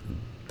they're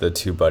the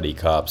two buddy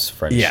cops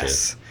friendship.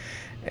 Yes.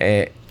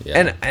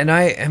 And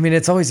I mean,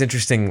 it's always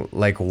interesting,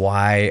 like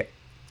why.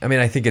 I mean,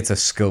 I think it's a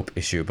scope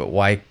issue, but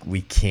why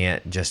we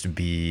can't just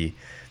be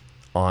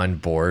on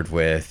board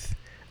with,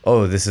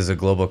 oh, this is a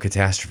global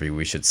catastrophe,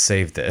 we should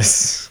save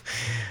this.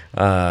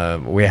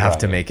 We have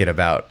to make it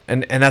about,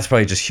 and that's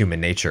probably just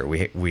human nature.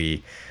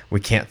 We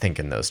can't think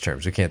in those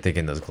terms. We can't think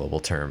in those global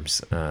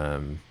terms.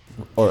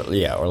 Or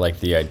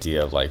like the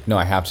idea of like, no,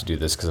 I have to do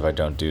this because if I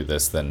don't do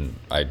this, then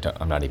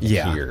I'm not even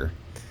here.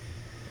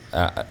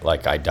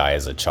 Like I die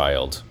as a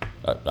child.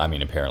 I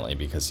mean, apparently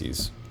because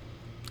he's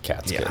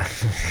Kat's kid.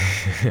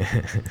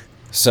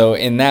 So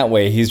in that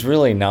way, he's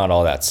really not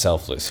all that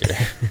selfless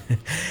here.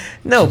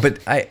 No, but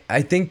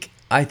I think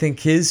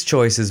his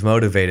choice is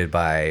motivated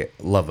by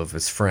love of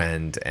his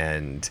friend,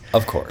 and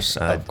of course,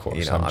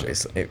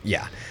 obviously,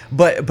 yeah.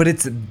 But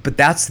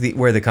that's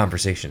where the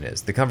conversation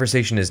is. The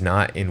conversation is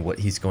not in what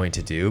he's going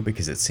to do,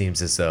 because it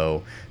seems as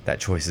though that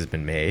choice has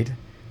been made.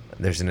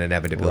 There's an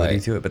inevitability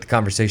to it, but the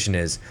conversation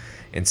is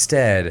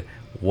instead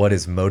what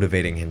is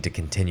motivating him to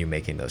continue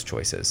making those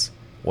choices.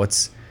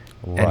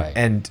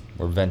 And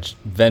we're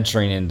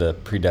venturing into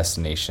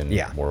predestination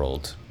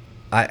world.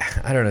 I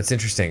don't know. It's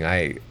interesting.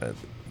 I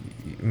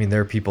mean,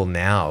 there are people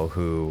now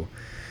who,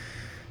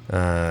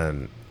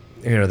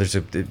 there's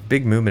a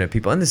big movement of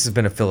people, and this has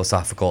been a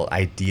philosophical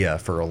idea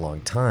for a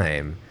long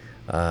time,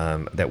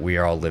 that we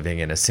are all living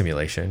in a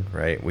simulation,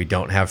 right? We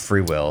don't have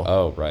free will.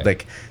 Oh, right.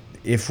 Like,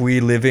 if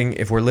we're living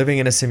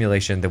in a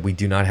simulation, that we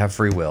do not have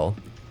free will,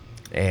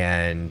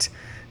 and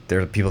there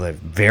are people that are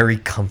very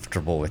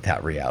comfortable with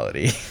that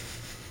reality.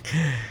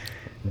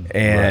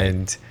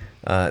 And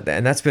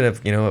that's been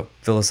a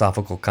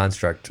philosophical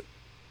construct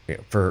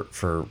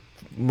for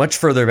much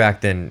further back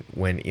than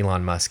when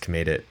Elon Musk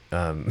made it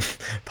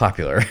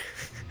popular.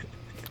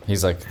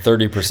 He's like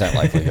 30%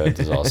 likelihood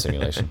is all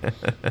simulation.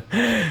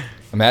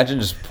 Imagine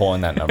just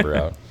pulling that number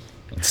out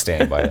and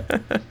standing by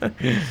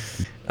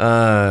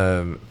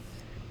it.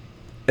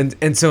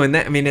 And so in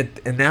that, I mean,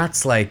 and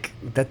that's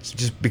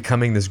just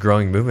becoming this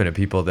growing movement of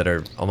people that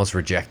are almost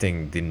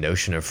rejecting the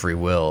notion of free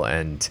will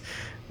and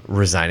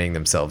resigning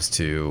themselves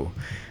to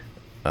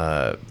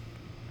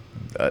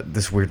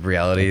this weird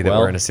reality that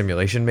we're in a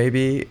simulation,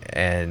 maybe.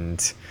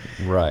 And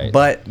right,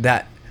 but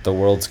that the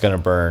world's gonna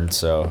burn,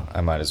 so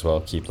I might as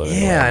well keep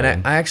living. Yeah,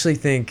 and I actually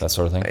think that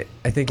sort of thing.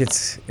 I think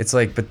it's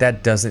like, but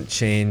that doesn't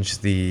change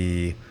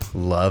the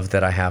love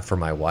that I have for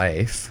my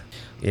wife.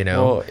 You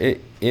know, well,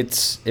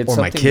 it's or something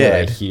my kid.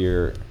 that I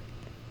hear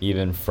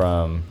even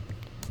from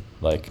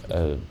like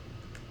a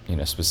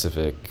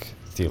specific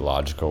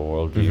theological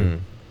worldview,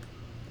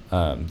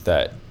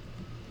 that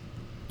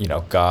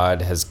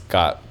God has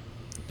got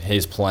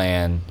his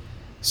plan,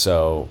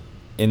 so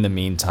in the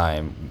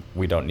meantime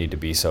we don't need to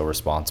be so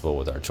responsible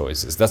with our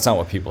choices. That's not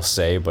what people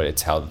say, but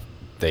it's how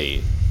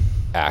they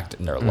act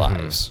in their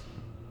lives.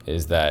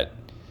 Is that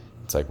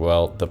it's like,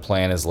 well, the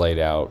plan is laid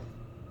out,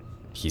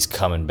 he's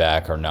coming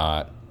back or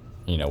not,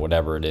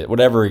 whatever it is,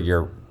 whatever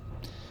your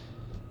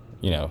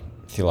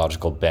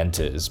theological bent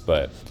is,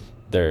 but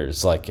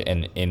there's like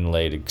an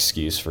inlaid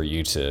excuse for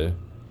you to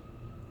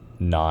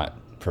not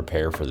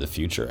prepare for the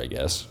future, I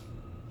guess.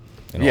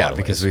 Yeah,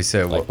 because we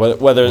say, like, whether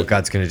whether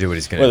God's going to do what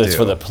he's going to do. whether it's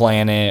for the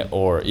planet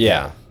or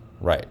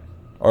right,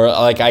 or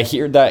like I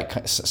hear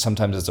that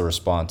sometimes as a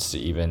response to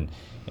even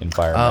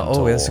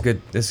environmental. This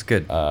is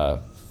good.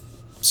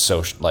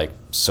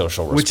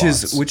 Social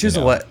response, which is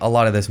what a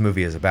lot of this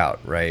movie is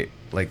about, right?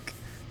 Like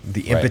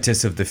the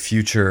impetus of the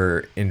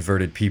future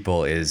inverted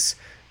people is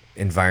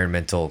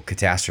environmental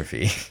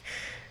catastrophe.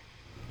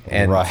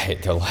 And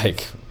right, they're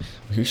like,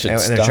 we should.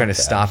 And stop they're trying to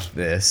that. stop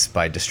this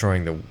by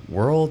destroying the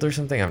world or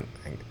something. I'm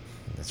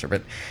not sure,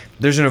 but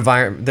there's an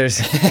environment. There's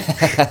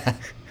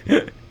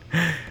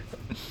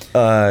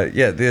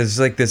there's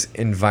like this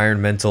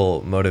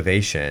environmental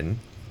motivation,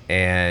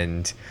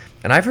 and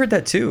I've heard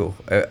that too.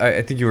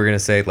 I think you were gonna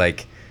say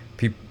like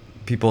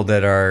people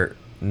that are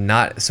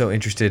not so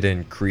interested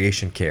in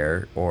creation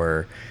care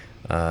or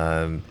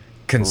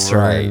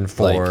concern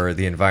for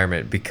the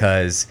environment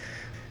because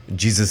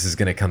Jesus is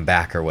gonna come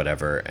back or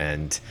whatever,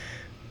 and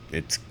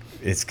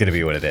it's gonna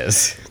be what it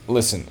is.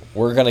 Listen,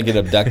 we're gonna get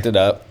abducted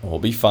up. We'll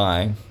be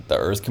fine. The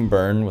earth can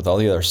burn with all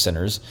the other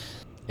sinners.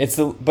 It's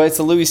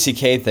the Louis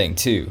C.K. thing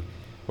too,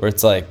 where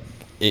it's like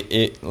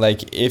it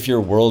like if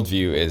your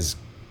worldview is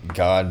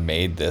God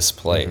made this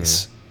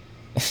place,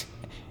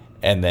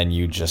 and then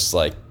you just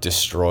like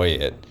destroy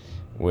it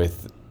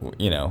with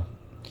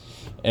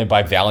and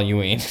by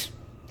valuing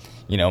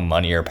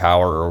money or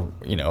power or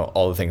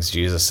all the things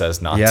Jesus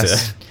says not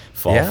to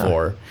fall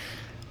for.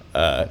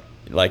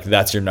 Like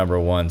that's your number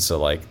one, so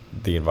like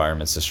the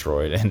environment's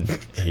destroyed and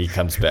he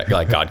comes back,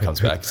 like God comes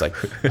back. It's like,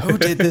 who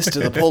did this to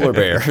the polar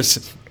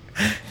bears?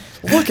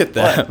 Look at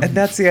them. And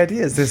that's the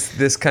idea, is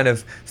this kind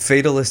of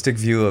fatalistic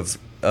view of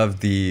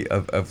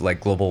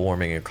like global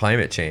warming and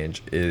climate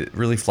change. It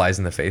really flies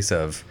in the face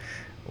of,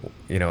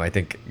 I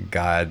think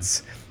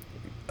God's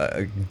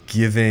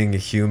giving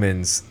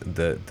humans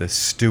the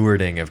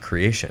stewarding of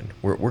creation.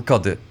 We're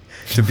called to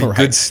be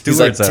good stewards. He's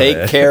like, take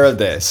of it. care of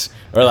this.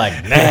 We're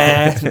like,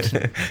 nah.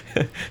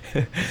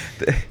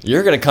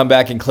 You're gonna come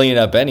back and clean it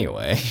up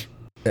anyway.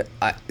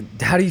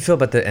 How do you feel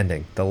about the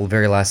ending, the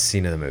very last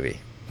scene of the movie?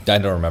 I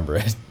don't remember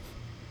it.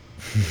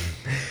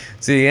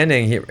 So the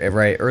ending,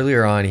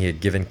 earlier on, he had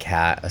given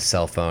Kat a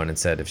cell phone and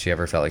said if she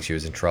ever felt like she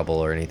was in trouble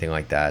or anything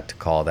like that, to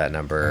call that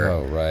number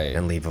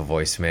and leave a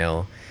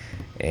voicemail.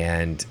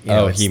 And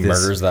he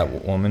murders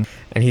that woman.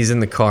 And he's in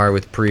the car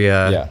with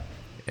Priya. Yeah.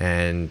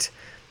 And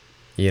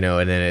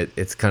and then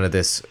it's kind of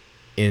this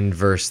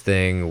inverse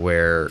thing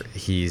where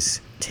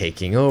he's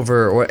taking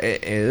over. Or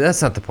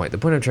that's not the point. The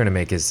point I'm trying to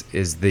make is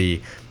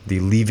the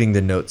leaving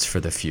the notes for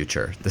the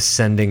future, the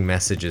sending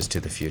messages to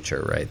the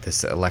future, right?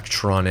 This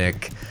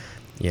electronic,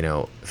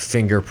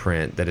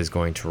 fingerprint that is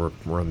going to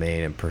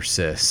remain and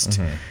persist.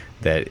 Mm-hmm.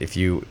 That if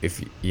you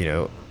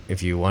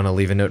want to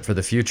leave a note for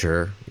the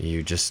future,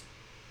 you just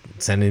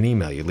send an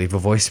email, you leave a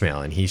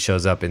voicemail, and he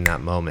shows up in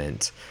that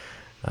moment.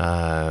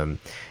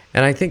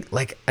 And I think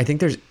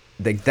there's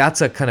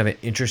that's a kind of an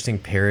interesting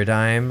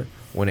paradigm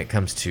when it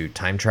comes to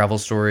time travel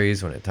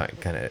stories, when it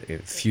kind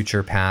of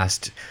future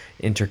past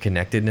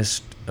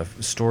interconnectedness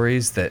of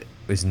stories that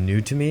is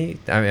new to me.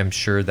 I'm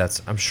sure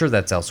that's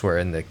elsewhere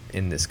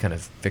in this kind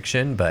of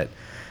fiction, but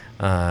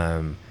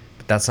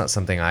that's not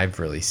something I've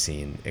really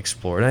seen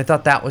explored. And I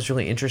thought that was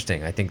really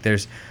interesting. I think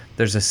there's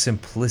a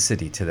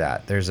simplicity to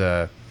that. There's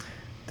a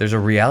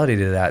reality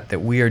to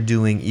that we are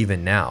doing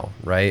even now,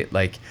 right?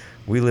 Like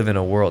we live in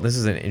a world. This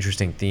is an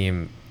interesting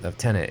theme of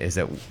Tenet, is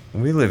that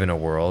we live in a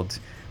world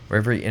where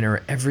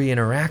every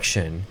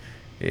interaction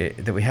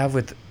that we have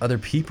with other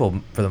people,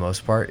 for the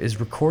most part, is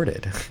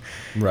recorded.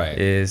 Right.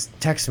 Is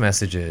text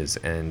messages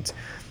and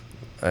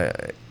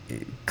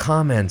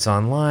comments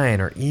online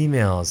or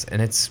emails,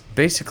 and it's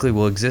basically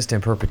will exist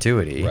in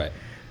perpetuity. Right.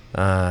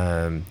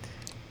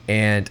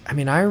 And I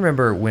mean, I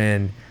remember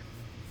when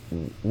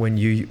when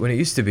it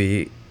used to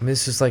be, I mean,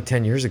 this was like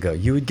 10 years ago,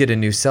 you would get a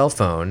new cell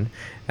phone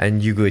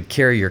and you would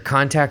carry your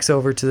contacts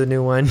over to the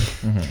new one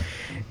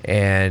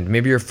and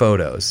maybe your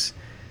photos,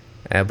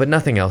 but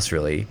nothing else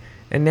really.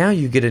 And now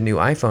you get a new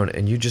iPhone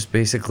and you just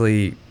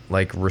basically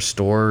like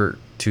restore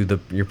to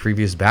your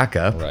previous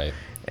backup. Right.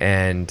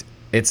 And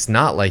it's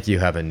not like you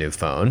have a new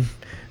phone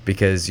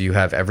because you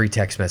have every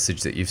text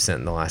message that you've sent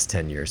in the last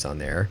 10 years on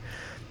there.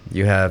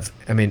 You have,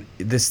 I mean,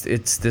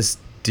 it's this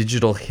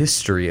digital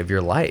history of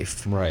your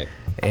life. Right.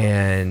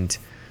 And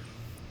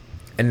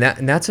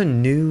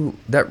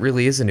that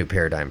really is a new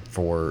paradigm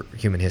for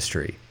human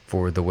history,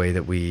 for the way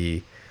that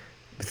we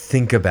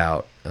think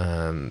about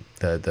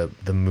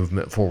the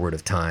movement forward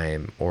of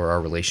time or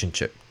our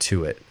relationship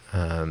to it.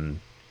 And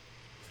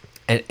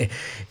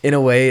in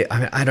a way, I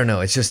mean, I don't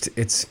know,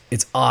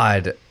 it's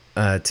odd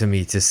to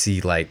me to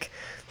see like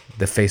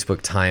the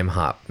Facebook time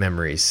hop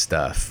memories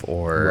stuff,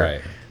 or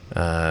Right.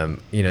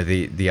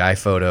 The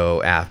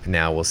iPhoto app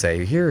now will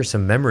say, here are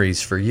some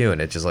memories for you, and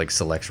it just like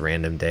selects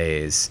random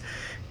days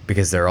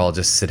because they're all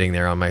just sitting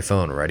there on my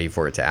phone ready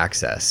for it to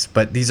access.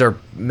 But these are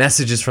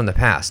messages from the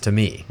past to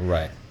me.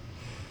 Right.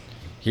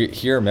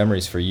 Here are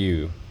memories for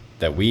you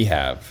that we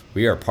have.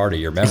 We are part of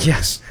your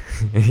memories.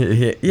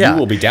 Yeah. You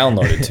will be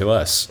downloaded to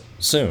us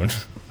soon.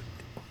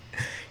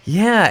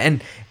 Yeah,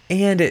 and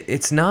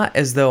it's not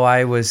as though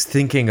I was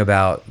thinking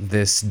about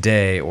this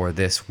day or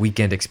this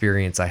weekend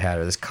experience I had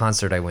or this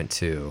concert I went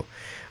to.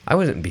 I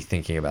wouldn't be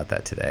thinking about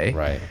that today.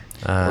 Right.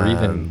 Or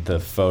even the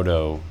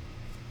photo,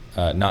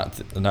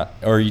 not.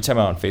 Or are you talking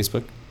about on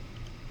Facebook?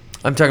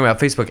 I'm talking about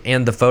Facebook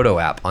and the photo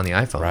app on the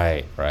iPhone.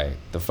 Right.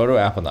 The photo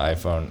app on the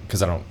iPhone,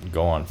 because I don't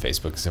go on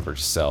Facebook except for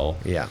to sell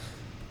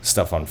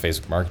stuff on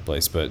Facebook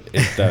Marketplace, but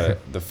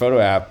the photo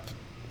app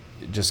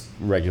just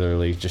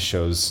regularly just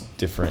shows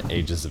different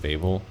ages of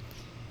Abel.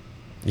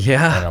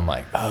 Yeah. And I'm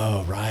like,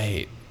 oh,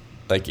 right.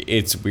 Like,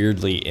 it's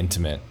weirdly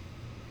intimate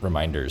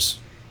reminders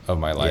of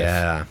my life.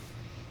 Yeah.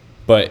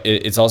 But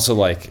it's also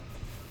like,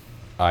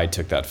 I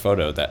took that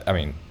photo.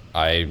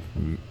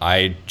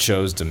 I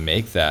chose to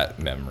make that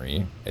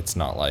memory. It's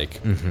not like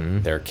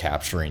they're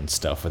capturing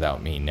stuff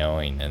without me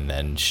knowing and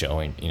then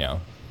showing,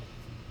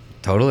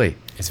 Totally.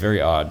 It's very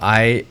odd.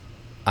 I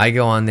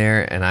go on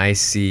there and I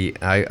see,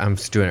 I'm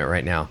just doing it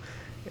right now.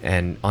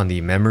 And on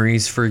the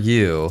memories for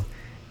you,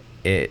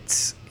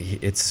 it's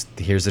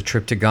here's a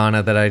trip to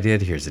Ghana that I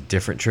did. Here's a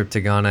different trip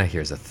to Ghana.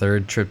 Here's a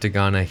third trip to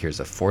Ghana. Here's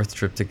a fourth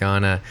trip to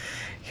Ghana.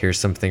 Here's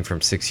something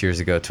from 6 years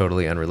ago,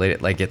 totally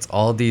unrelated. Like, it's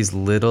all these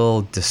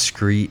little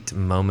discrete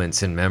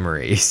moments and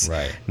memories,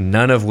 Right.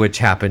 none of which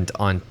happened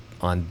on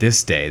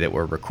this day that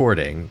we're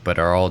recording, but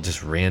are all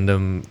just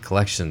random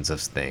collections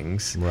of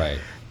things. Right.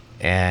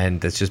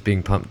 And that's just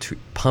being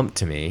pumped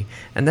to me.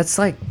 And that's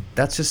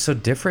just so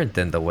different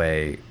than the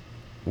way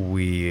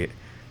we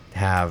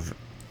have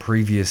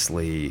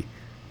previously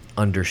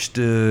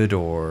understood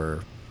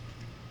or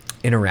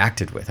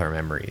interacted with our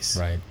memories.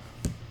 Right.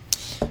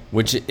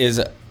 Which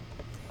is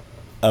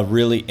a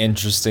really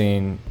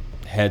interesting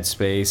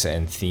headspace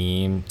and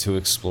theme to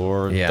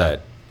explore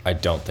that I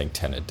don't think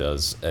Tenet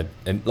does.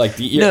 And like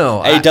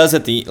it does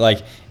at the,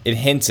 like, it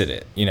hints at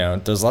it,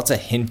 there's lots of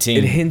hinting.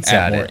 It hints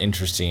at more it.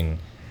 Interesting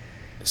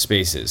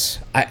spaces.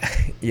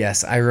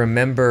 I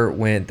remember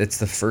when it's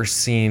the first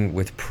scene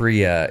with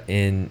Priya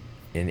in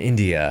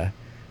India,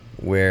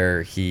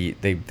 where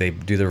they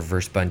do the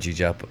reverse bungee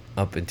jump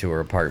up into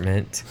her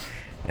apartment,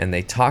 and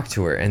they talk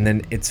to her, and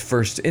then it's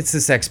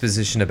this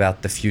exposition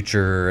about the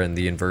future and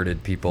the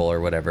inverted people or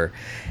whatever,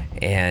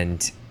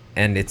 and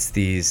it's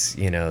these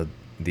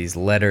these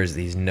letters,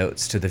 these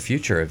notes to the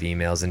future of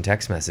emails and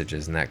text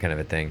messages and that kind of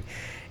a thing.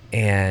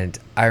 And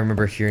I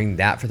remember hearing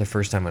that for the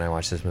first time when I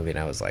watched this movie, and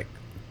I was like,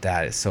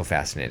 that is so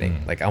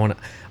fascinating. Like, I want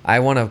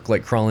to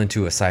like crawl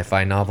into a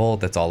sci-fi novel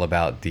that's all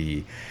about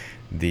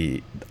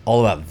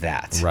all about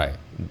that. Right.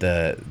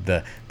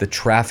 The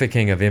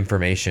trafficking of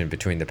information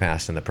between the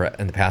past and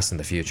the past and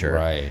the future.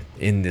 Right.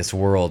 In this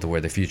world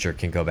where the future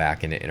can go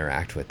back and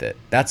interact with it.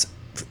 That's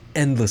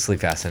endlessly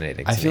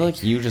fascinating to I feel me.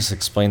 like you just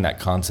explained that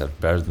concept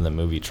better than the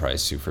movie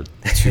tries to for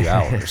 2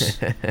 hours.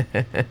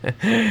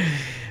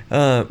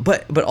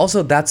 But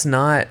also that's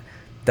not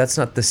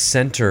the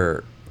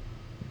center.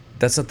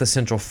 That's not the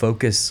central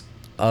focus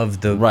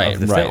of the right. of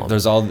the Right. film.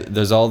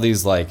 There's all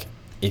these, like,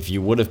 if you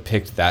would have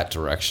picked that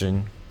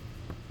direction,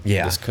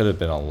 this could have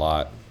been a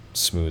lot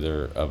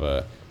smoother of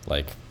a,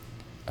 like,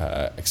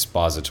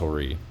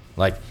 expository,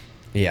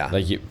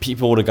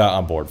 people would have got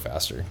on board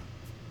faster.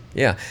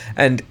 Yeah,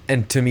 and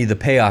to me, the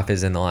payoff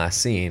is in the last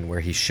scene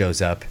where he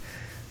shows up,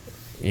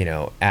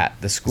 at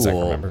the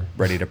school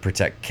ready to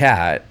protect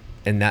Kat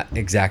in that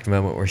exact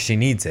moment where she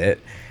needs it,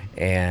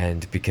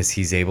 and because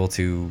he's able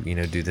to,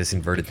 do this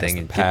inverted thing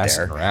and the past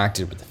get there.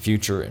 Interacted with the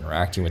future,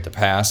 interacting with the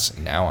past,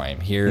 and now I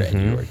am here,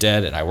 and you are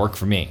dead, and I work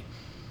for me.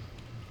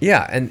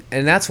 Yeah, and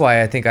that's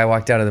why I think I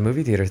walked out of the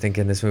movie theater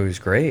thinking this movie was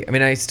great. I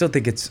mean, I still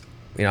think it's,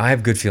 I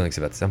have good feelings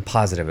about this. I'm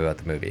positive about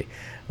the movie,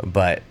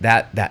 but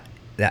that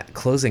that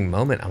closing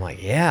moment, I'm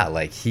like, yeah,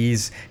 like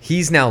he's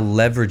now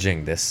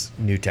leveraging this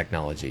new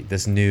technology,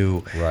 this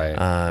new Right.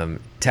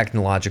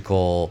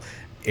 technological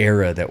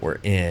era that we're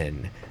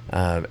in,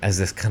 as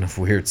this kind of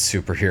weird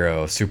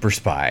superhero, super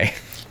spy,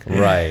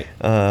 Right.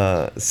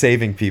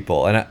 saving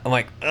people. And I'm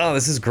like, oh,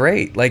 this is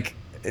great. Like,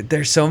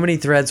 there's so many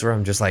threads where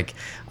I'm just like,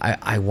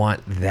 I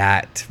want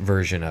that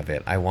version of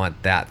it. I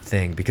want that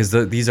thing, because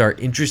these are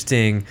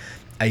interesting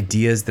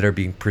ideas that are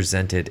being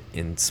presented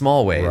in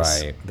small ways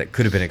Right. that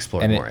could have been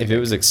explored And more. if it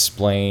was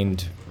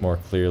explained more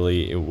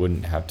clearly, it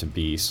wouldn't have to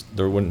be,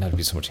 there wouldn't have to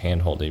be so much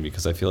hand holding,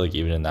 because I feel like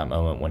even in that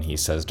moment when he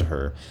says to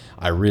her,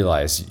 I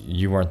realize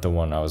you weren't the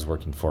one I was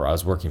working for. I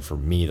was working for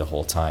me the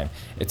whole time.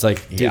 It's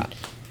like, dude, Yeah.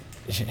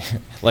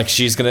 like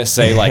she's going to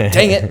say like,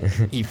 dang it,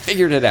 he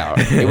figured it out.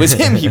 It was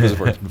him he was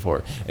working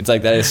for. It's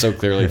like, that is so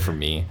clearly for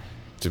me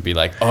to be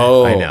like,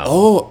 oh, I know.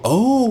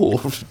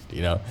 oh,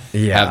 you know,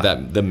 Yeah. have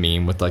that, the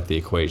meme with like the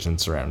equation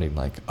surrounding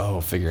like,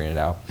 oh, figuring it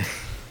out.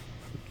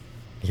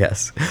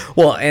 Yes.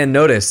 Well, and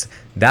notice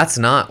that's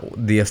not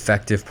the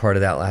effective part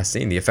of that last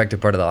scene. The effective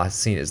part of the last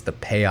scene is the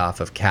payoff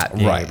of Kat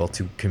being Right. able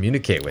to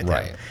communicate with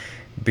Right. him.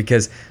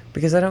 Because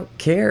I don't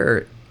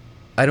care.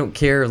 I don't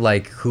care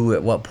like who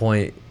at what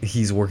point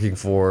he's working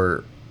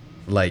for,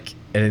 like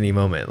at any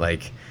moment.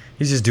 Like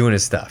he's just doing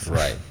his stuff.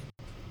 Right.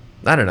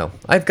 I don't know.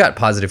 I've got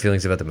positive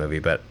feelings about the movie,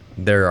 but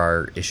there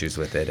are issues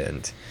with it,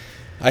 and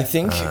I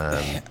think,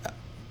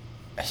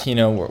 you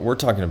know, we're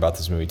talking about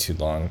this movie too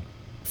long,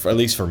 for at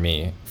least for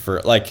me, for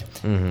like,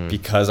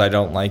 because I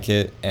don't like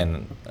it,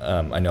 and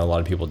I know a lot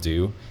of people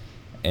do,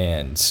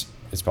 and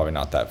it's probably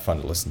not that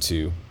fun to listen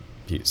to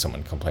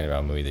someone complain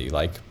about a movie that you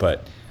like,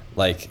 but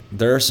like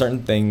there are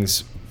certain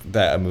things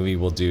that a movie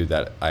will do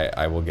that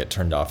I will get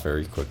turned off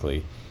very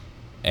quickly,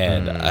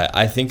 and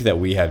I think that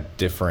we have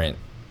different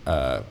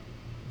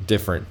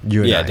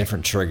You and I.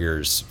 different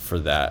triggers for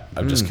that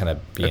of just kind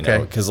of being okay.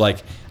 because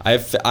like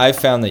I've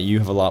found that you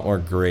have a lot more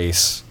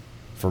grace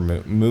for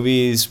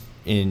movies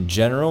in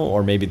general,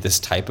 or maybe this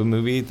type of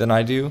movie, than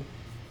I do,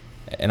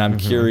 and I'm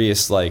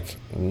curious like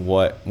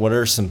what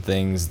are some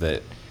things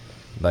that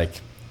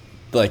like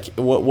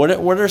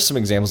what are some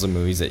examples of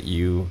movies that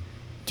you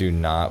do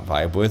not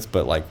vibe with,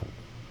 but like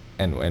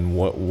and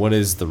what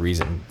is the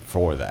reason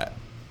for that?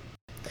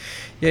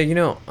 yeah, you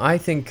know, I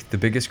think the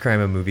biggest crime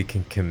a movie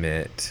can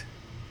commit,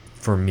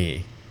 for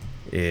me,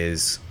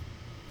 is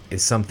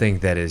something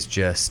that is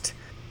just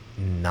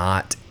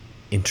not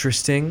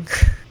interesting.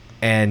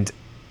 And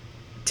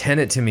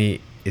Tenet to me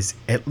is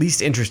at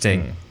least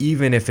interesting,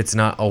 even if it's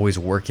not always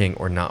working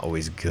or not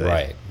always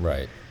good.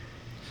 Right.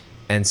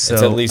 And so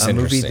It's at least a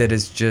movie interesting. that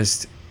is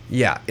just,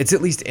 yeah, it's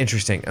at least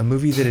interesting. A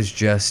movie that is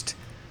just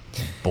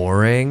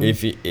boring.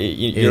 If your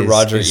is-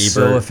 Roger is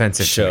Ebert so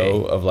offensive to show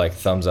me. of like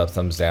thumbs up,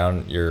 thumbs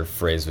down, your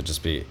phrase would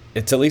just be,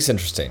 "It's at least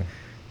interesting."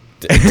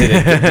 Did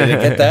it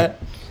get that?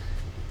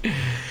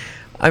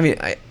 I mean,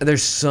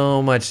 there's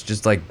so much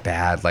just like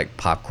bad, like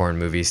popcorn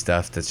movie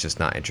stuff that's just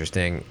not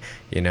interesting.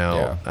 You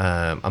know,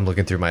 I'm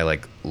looking through my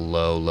like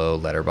low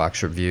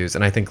letterbox reviews,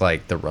 and I think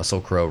like the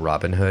Russell Crowe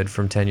Robin Hood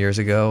from 10 years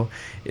ago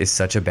is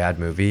such a bad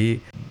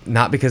movie.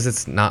 Not because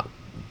it's not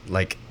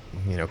like,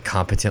 you know,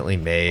 competently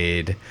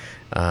made,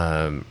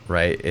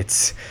 right?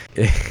 It's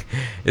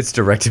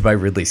directed by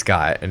Ridley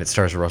Scott and it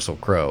stars Russell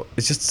Crowe.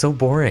 It's just so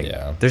boring.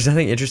 Yeah. There's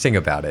nothing interesting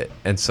about it,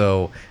 and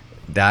so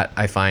that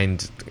I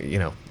find, you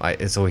know,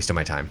 it's a waste of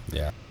my time.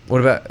 Yeah. What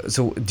about,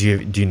 so do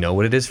you know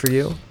what it is for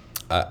you?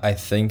 I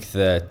think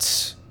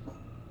that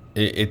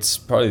it's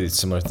probably a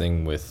similar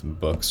thing with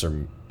books,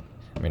 or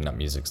I mean not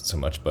music so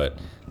much, but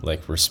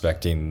like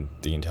respecting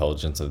the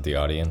intelligence of the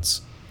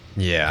audience.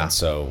 Yeah. And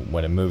so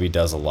when a movie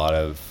does a lot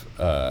of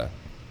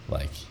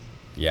like,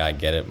 yeah, I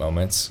get it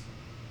moments,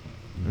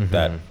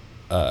 that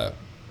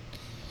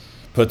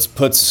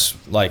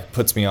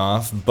puts me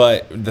off.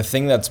 But the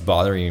thing that's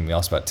bothering me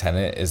also about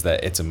Tenet is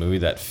that it's a movie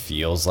that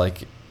feels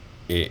like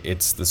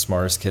it's the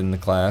smartest kid in the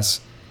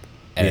class,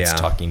 and it's Yeah.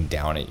 talking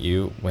down at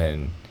you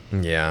when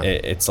Yeah.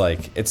 it's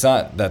like, it's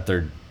not that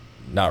they're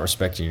not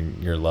respecting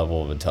your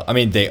level of intelligence. I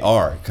mean, they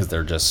are, because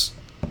they're just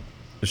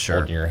Sure.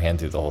 holding your hand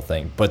through the whole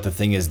thing. But the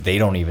thing is, they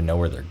don't even know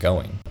where they're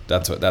going.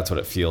 That's what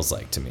it feels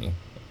like to me.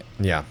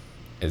 Yeah.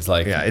 It's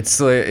like, Yeah. It's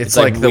It's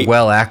like, like the we-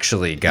 well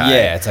actually guy.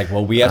 yeah, it's like,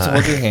 well, we have to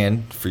hold your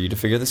hand for you to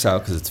figure this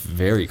out because it's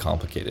very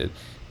complicated.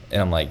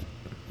 And I'm like,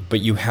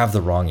 but you have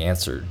the wrong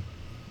answer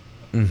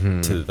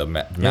to the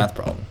math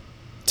problem.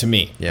 To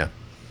me. Yeah.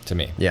 To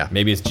me. Yeah.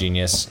 Maybe it's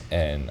genius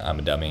and I'm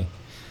a dummy.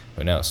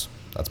 Who knows?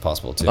 That's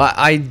possible too.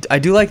 I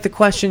do like the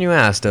question you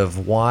asked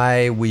of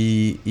why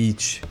we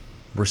each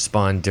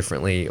respond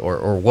differently,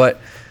 or what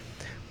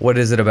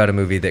is it about a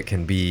movie that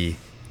can be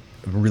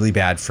really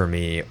bad for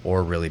me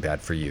or really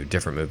bad for you?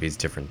 Different movies,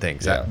 different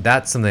things. Yeah.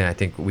 That's something I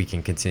think we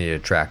can continue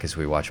to track as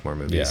we watch more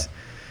movies.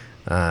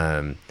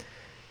 And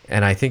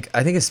I think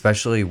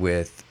especially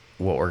with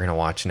what we're gonna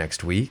watch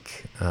next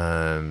week,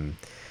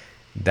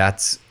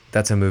 that's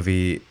a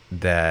movie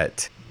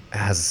that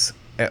has.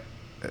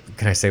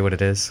 Can I say what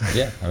it is?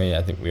 Yeah, I mean,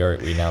 I think we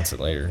announced it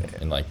later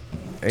in like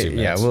 2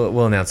 Yeah, minutes.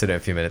 we'll announce it in a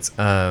few minutes.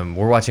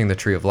 We're watching The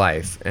Tree of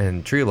Life,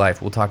 and Tree of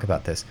Life, we'll talk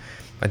about this.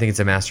 I think it's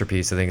a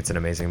masterpiece. I think it's an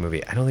amazing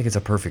movie. I don't think it's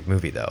a perfect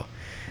movie, though.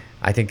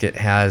 I think it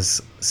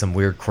has some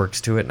weird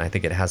quirks to it, and I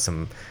think it has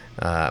some,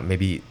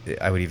 maybe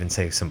I would even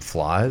say some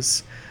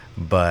flaws.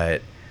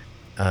 But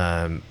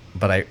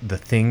the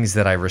things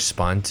that I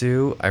respond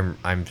to,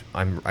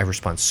 I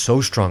respond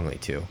so strongly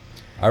to.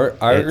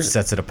 It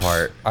sets it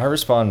apart. I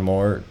respond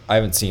more. I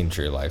haven't seen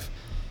Tree of Life.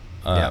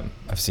 Yeah.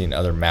 I've seen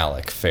other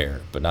Malick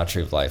Fair, but not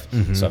Tree of Life.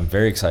 So I'm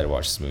very excited to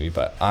watch this movie.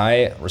 But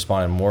I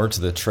responded more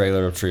to the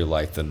trailer of Tree of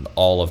Life than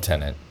all of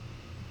Tenet.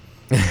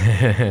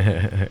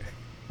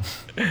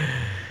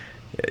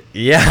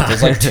 Yeah.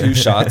 There's like 2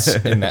 shots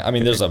in that. I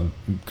mean, there's a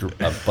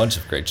bunch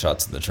of great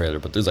shots in the trailer,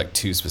 but there's like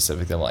 2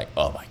 specific that I'm like,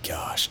 oh my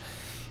gosh,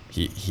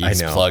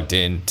 he's plugged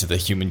into the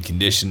human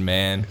condition,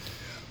 man.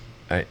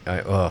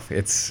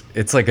 It's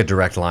like a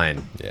direct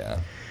line.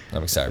 Yeah,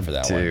 I'm excited for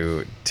that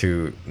one.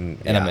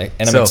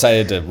 I'm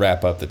excited to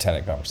wrap up the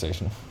Tenet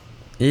conversation.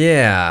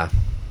 Yeah.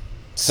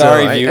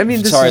 Sorry,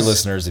 Sorry,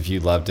 listeners, if you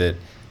loved it.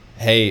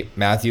 Hey,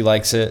 Matthew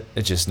likes it.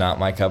 It's just not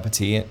my cup of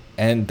tea,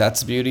 and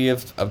that's the beauty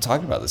of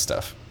talking about this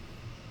stuff.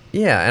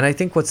 Yeah, and I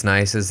think what's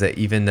nice is that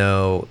even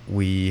though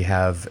we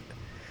have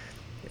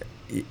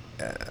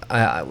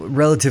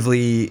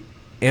relatively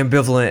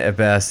ambivalent at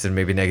best and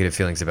maybe negative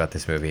feelings about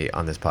this movie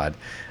on this pod,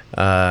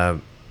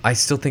 I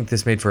still think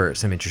this made for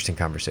some interesting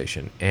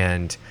conversation.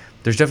 And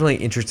there's definitely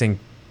interesting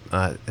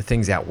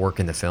things at work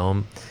in the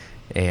film,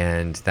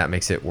 and that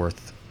makes it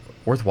worth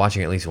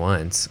watching at least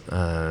once.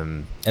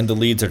 And the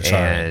leads are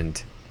charming.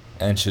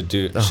 And should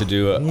do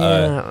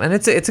and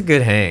it's a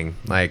good hang.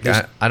 Like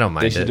I don't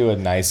mind it. They should do a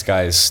Nice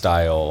Guys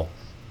style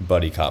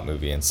buddy cop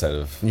movie instead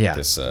of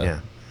this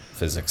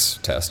physics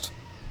test.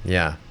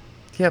 Yeah.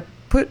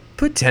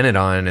 Put Tenet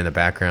on in the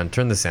background.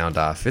 Turn the sound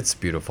off. It's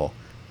beautiful.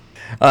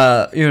 You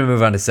want to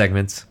move on to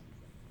segments?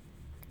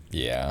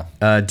 Yeah.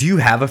 Do you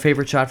have a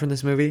favorite shot from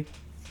this movie?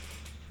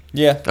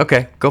 Yeah.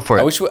 Okay, go for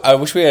it. I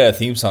wish we had a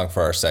theme song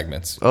for our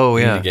segments. Oh,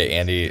 we yeah. need to get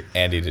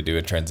Andy to do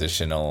a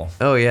transitional.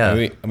 Oh, yeah.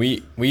 I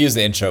mean, we use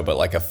the intro, but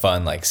like a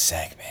fun like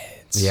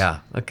segments. Yeah.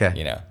 Okay.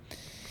 You know.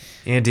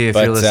 Andy, if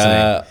you're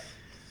listening,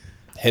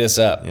 hit us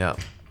up. Yeah.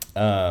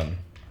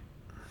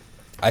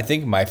 I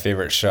think my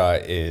favorite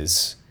shot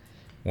is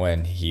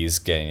when he's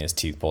getting his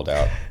teeth pulled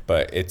out,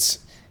 but it's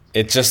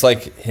just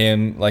like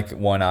him, like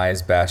one eye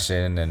is bashed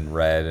in and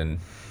red, and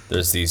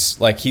there's these,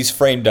 like, he's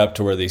framed up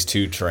to where these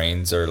 2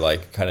 trains are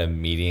like kind of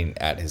meeting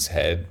at his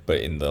head,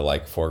 but in the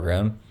like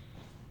foreground.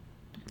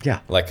 Yeah.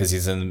 Like, cause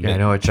he's in the I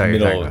know what shot you're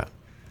talking about.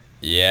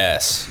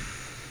 Yes.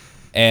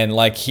 And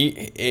like cause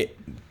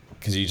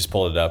you just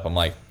pulled it up. I'm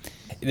like,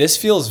 this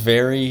feels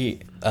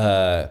very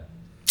lived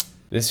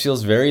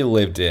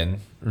in.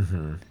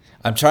 Mm-hmm.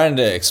 I'm trying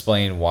to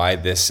explain why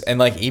this, and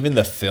like even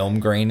the film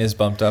grain is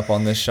bumped up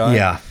on this shot.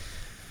 Yeah.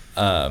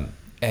 And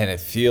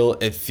it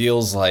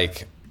feels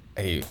like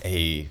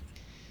I'm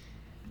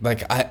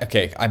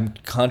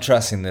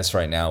contrasting this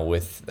right now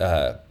with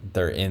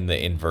they're in the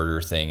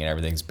inverter thing and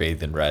everything's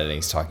bathed in red, and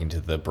he's talking to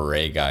the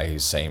beret guy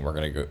who's saying we're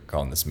gonna go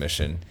on this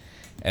mission,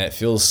 and it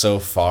feels so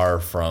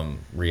far from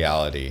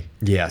reality.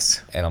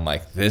 Yes. And I'm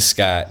like, this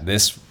guy,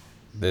 this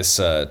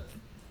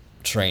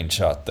train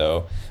shot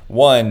though.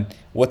 One,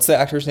 what's the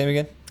actor's name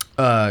again?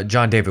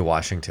 John David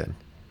Washington.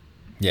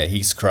 Yeah,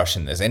 he's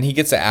crushing this, and he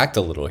gets to act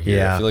a little here.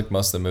 Yeah. I feel like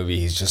most of the movie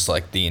he's just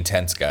like the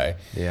intense guy.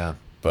 Yeah.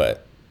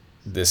 But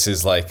this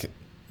is like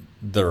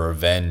the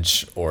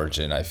revenge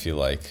origin, I feel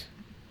like,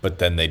 but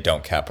then they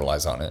don't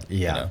capitalize on it.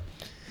 Yeah.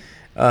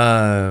 You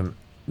know?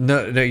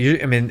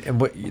 And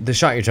what the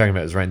shot you're talking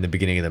about is right in the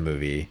beginning of the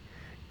movie,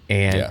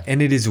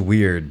 and it is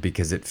weird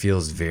because it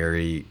feels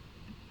very.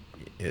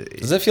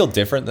 Does it feel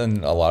different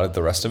than a lot of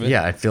the rest of it?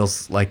 Yeah, it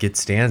feels like it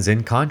stands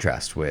in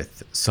contrast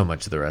with so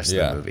much of the rest of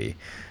the movie.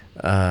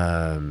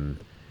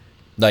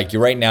 Like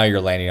right now, you're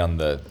landing on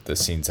the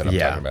scenes that I'm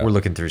talking about. We're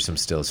looking through some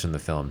stills from the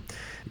film.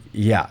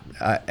 Yeah,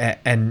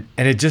 and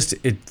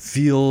it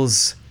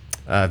feels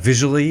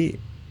visually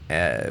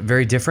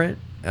very different,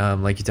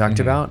 like you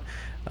talked about.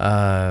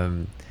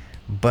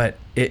 But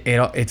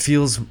it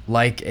feels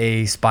like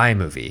a spy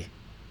movie,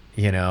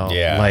 you know.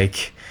 Yeah.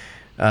 Like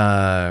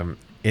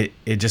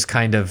it just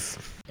kind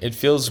of. It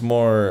feels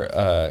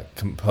more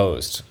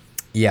composed.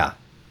 Yeah.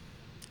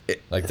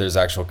 Like there's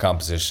actual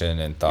composition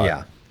and thought.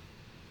 Yeah.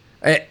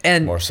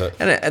 And more so.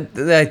 And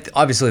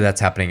obviously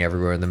that's happening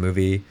everywhere in the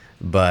movie,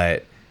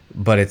 but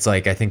it's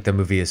like I think the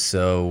movie is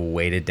so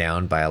weighted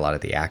down by a lot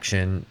of the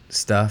action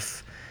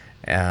stuff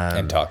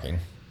and talking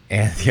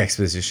and the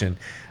exposition,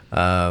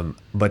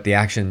 but the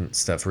action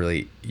stuff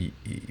really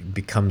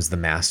becomes the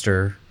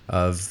master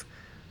of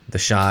the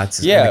shots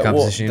and the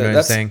composition. You know what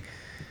I'm saying?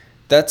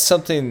 That's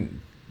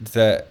something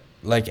that,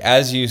 like,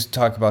 as you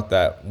talk about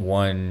that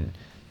one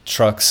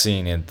truck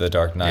scene in The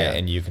Dark Knight,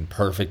 and you can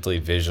perfectly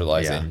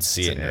visualize it and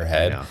see it in your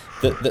head.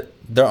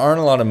 There aren't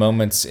a lot of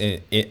moments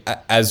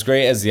as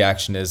great as the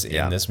action is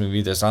in this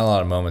movie. There's not a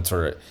lot of moments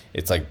where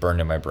it's like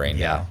burned in my brain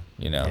now.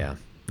 You know? Yeah.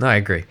 No, I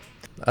agree.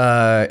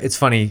 It's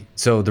funny.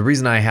 So the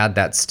reason I had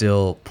that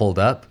still pulled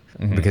up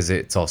because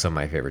it's also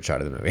my favorite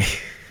shot of the movie.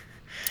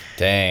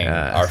 Dang,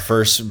 our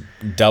first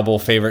double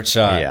favorite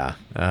shot. Yeah.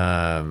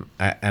 I'm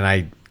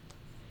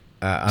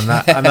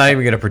not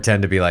even gonna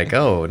pretend to be like,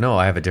 oh no,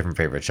 I have a different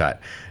favorite shot.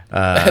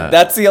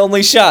 That's the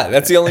only shot.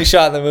 That's the only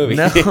shot in the movie.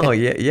 No,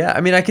 yeah.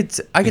 I mean, I could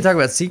talk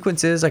about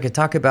sequences. I could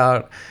talk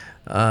about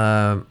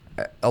a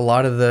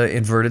lot of the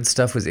inverted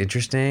stuff was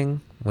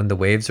interesting when the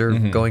waves are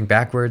going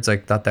backwards. I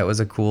thought that was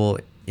a cool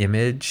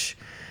image.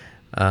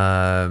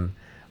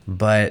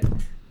 But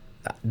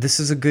this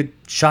is a good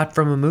shot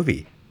from a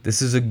movie.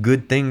 This is a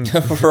good thing.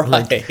 Right.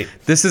 Like,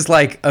 this is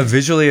like a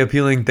visually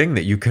appealing thing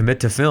that you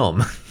commit to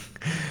film.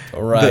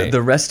 Right.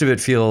 The rest of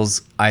it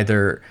feels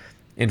either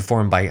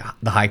informed by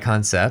the high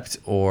concept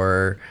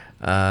or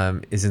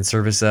is in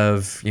service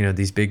of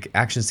these big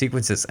action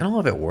sequences, and all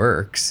of it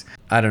works.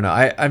 I don't know.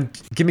 I'm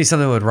give me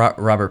something with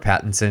Robert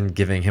Pattinson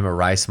giving him a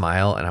wry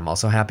smile, and I'm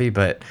also happy.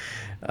 But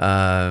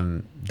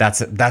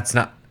that's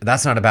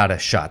not about a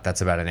shot.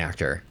 That's about an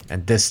actor,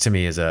 and this to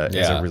me is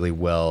a really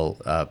well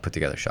put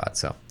together shot.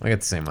 So I get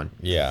the same one.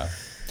 Yeah.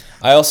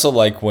 I also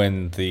like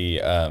when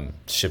the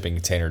shipping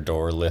container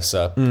door lifts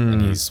up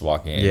and he's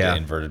walking into the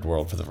inverted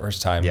world for the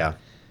first time. Yeah.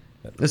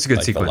 That's a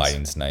good sequence. The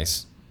lighting's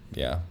nice.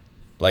 Yeah.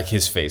 Like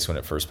his face when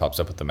it first pops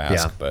up with the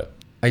mask. Yeah. But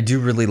I do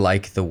really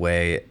like the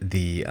way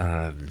the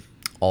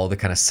all the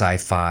kind of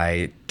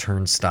sci-fi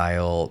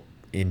turnstile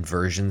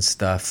inversion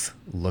stuff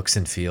looks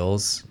and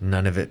feels.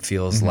 None of it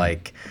feels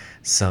like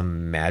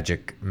some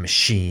magic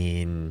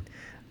machine,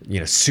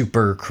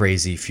 super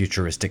crazy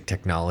futuristic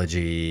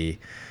technology.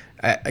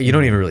 You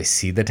don't even really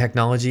see the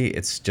technology.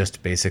 It's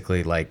just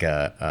basically like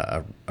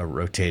a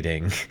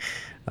rotating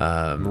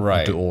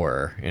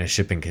door in a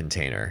shipping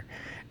container.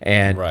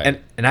 And I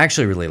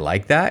actually really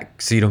like that,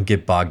 so you don't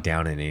get bogged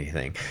down in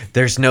anything.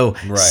 There's no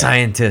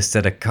scientist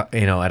at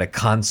a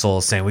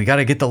console saying we got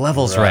to get the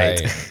levels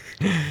right.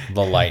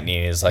 The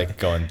lightning is like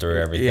going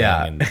through everything,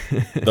 and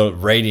the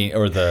rating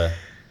or the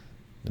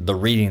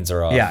readings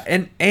are off. Yeah,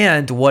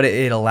 and what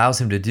it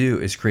allows him to do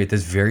is create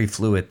this very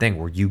fluid thing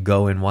where you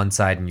go in one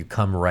side and you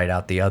come right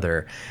out the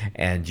other,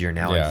 and you're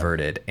now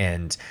inverted.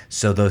 And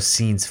so those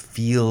scenes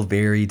feel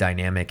very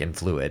dynamic and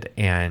fluid,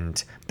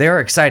 and they are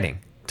exciting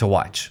to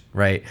watch,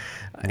 right?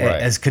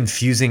 As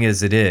confusing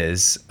as it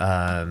is,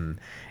 and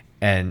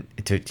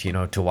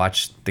to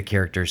watch the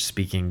characters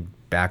speaking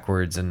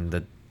backwards and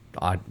the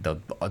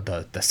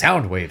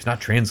sound waves not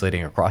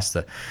translating across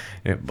the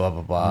blah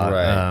blah blah.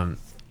 Right.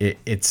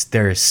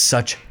 There is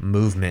such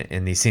movement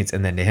in these scenes,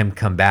 and then to him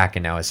come back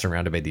and now is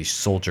surrounded by these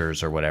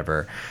soldiers or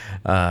whatever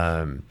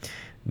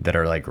that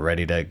are like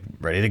ready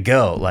to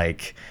go,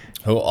 like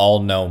who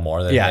all know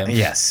more than him.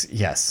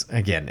 Yes.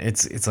 Again,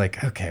 it's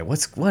like, okay,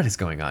 what is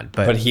going on?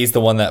 But he's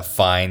the one that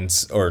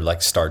finds or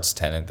like starts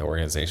Tenet, the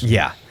organization.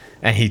 Yeah.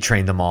 And he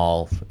trained them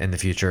all in the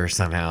future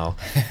somehow.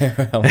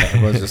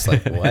 Everyone's just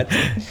like, what?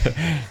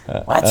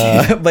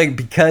 What? Like,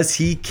 because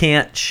he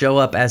can't show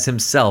up as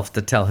himself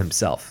to tell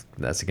himself.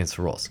 That's against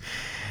the rules.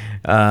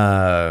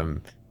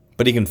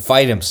 But he can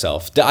fight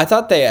himself. I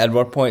thought they at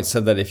one point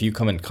said that if you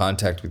come in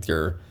contact with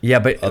your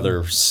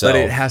other self,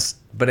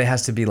 but it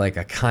has to be like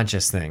a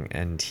conscious thing,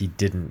 and he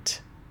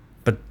didn't.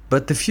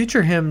 But the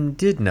future him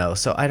did know,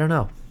 so I don't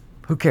know.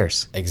 Who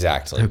cares?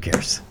 Exactly. Who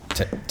cares?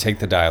 Take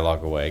the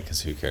dialogue away,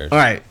 because who cares? All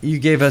right, you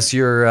gave us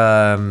your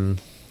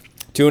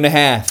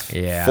 2.5.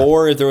 Yeah.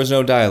 4 if there was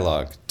no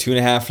dialogue.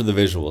 2.5 for the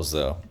visuals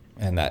though,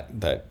 and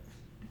that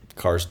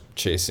car's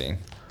chasing.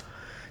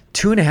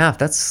 2.5.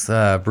 That's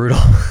brutal.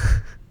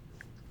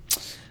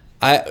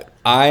 I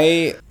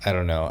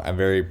don't know. I'm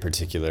very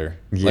particular.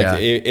 Yeah.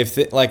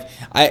 Like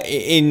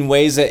in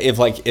ways that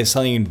if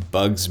something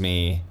bugs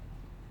me,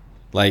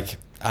 like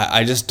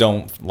I just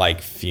don't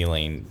like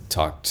feeling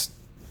talked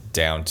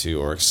down to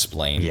or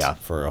explained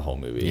for a whole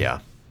movie.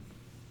 Yeah.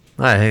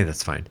 I think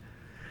that's fine.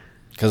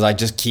 Because I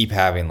just keep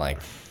having like,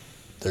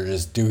 they're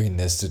just doing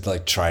this to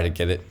like try to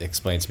get it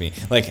explained to me.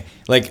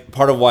 Like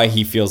part of why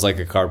he feels like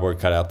a cardboard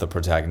cutout, the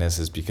protagonist,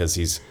 is because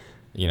he's,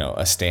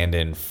 a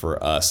stand-in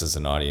for us as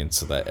an audience,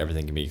 so that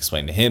everything can be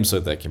explained to him, so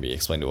that can be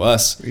explained to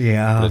us.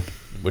 Yeah.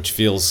 Which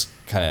feels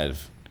kind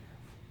of,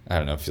 I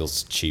don't know,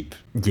 feels cheap.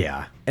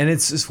 Yeah. And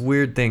it's this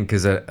weird thing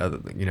because,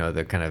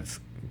 the kind of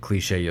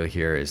cliche you'll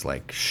hear is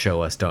like,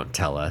 show us, don't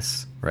tell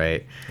us,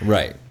 right?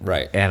 Right.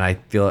 And I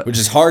feel... Which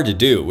is hard to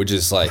do, which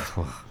is like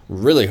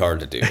really hard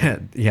to do.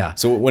 Yeah.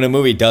 So when a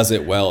movie does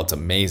it well, it's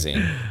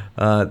amazing.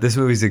 This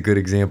movie's a good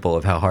example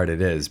of how hard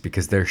it is,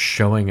 because they're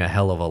showing a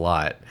hell of a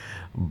lot,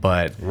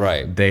 but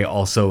they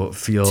also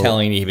feel...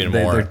 Telling even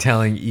more. They're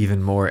telling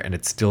even more, and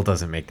it still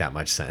doesn't make that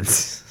much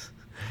sense.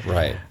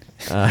 Right.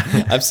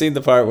 I've seen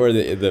the part where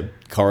the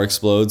car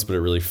explodes, but it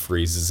really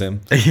freezes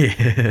him. Yeah.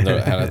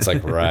 And it's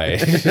like, right.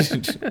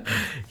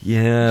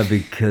 Yeah,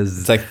 because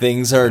It's like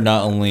things are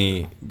not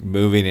only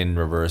moving in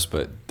reverse,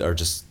 but are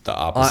just the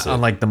opposite.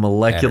 on like the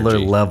molecular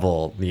energy.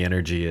 level, the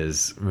energy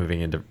is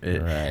moving into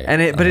it, Right. but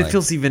I'm it like-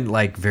 feels even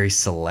like very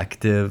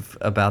selective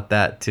about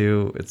that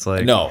too. It's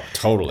like No,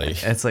 totally.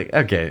 it's like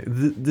okay,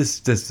 this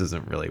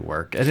doesn't really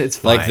work, and it's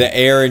fine. Like the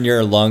air in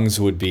your lungs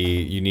would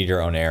be, you need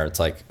your own air. It's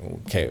like,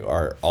 okay,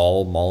 are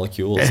all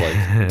molecules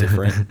like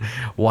different?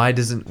 why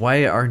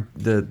aren't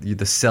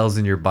the cells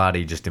in your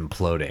body just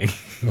imploding?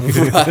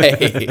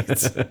 Right.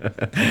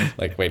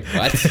 Like, wait,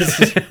 what?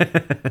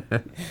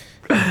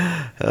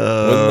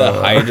 Wouldn't the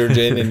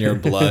hydrogen in your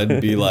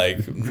blood be like,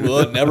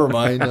 well, never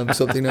mind, I'm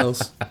something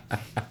else?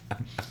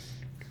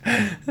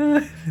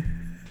 I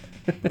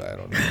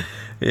don't know.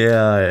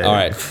 Yeah. All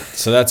right,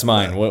 so that's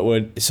mine.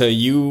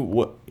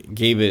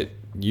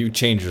 You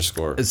changed your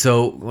score.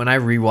 So when I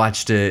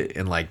rewatched it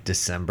in like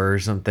December or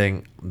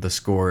something, the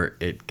score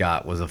it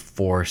got was a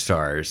 4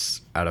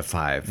 stars out of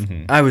 5.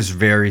 Mm-hmm. I was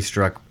very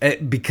struck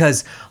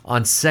because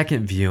on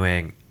second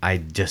viewing, I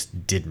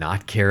just did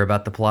not care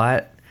about the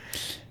plot.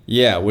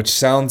 Yeah, which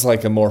sounds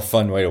like a more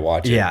fun way to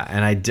watch it. Yeah,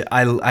 and I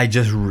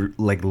just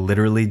like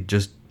literally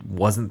just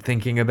wasn't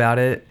thinking about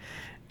it,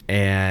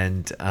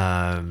 and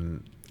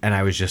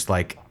I was just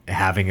like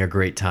having a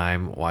great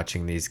time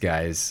watching these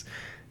guys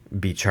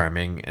be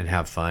charming and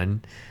have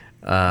fun,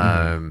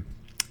 and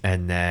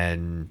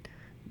then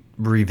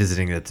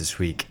revisiting it this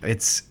week,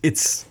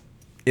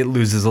 it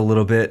loses a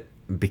little bit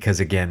because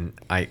again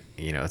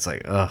it's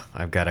like I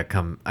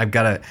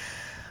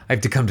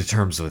have to come to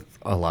terms with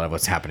a lot of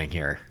what's happening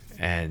here.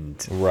 And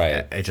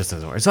Right. it just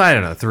doesn't work. So I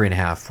don't know,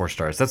 3.5, 4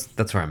 stars.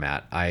 That's where I'm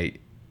at. I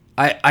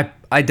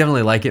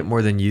definitely like it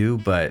more than you,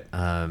 but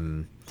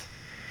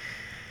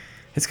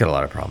it's got a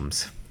lot of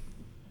problems.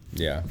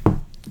 Yeah.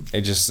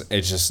 It's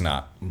just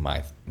not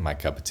my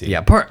cup of tea. Yeah,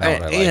 Not what I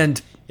like.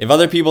 and if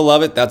other people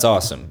love it, that's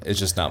awesome. It's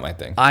just not my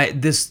thing.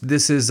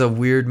 this is a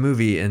weird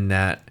movie in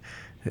that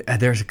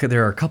there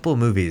are a couple of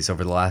movies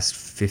over the last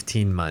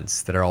 15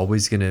 months that are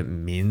always going to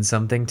mean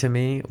something to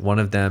me. One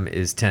of them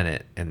is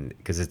Tenet, and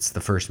because it's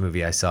the first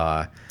movie I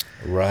saw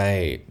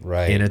Right.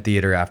 in a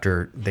theater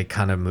after they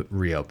kind of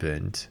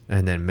reopened,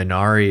 and then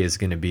Minari is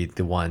going to be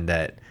the one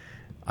that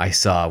I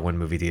saw when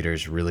movie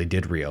theaters really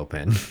did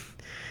reopen.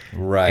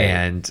 Right.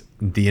 And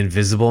The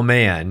Invisible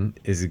Man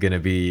is going to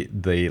be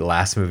the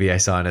last movie I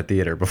saw in a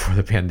theater before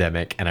the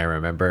pandemic. And I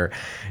remember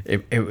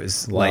it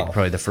was like Wow.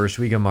 probably the first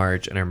week of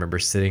March. And I remember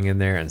sitting in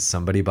there and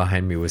somebody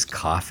behind me was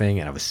coughing.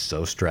 And I was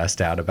so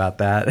stressed out about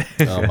that.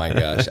 Oh my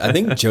gosh. I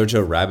think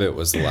Jojo Rabbit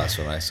was the last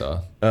one I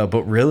saw.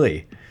 But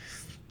really,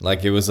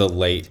 Like it was a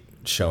late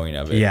showing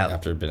of it Yeah.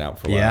 after it'd been out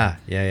for a while.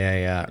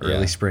 yeah. Early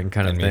Yeah. spring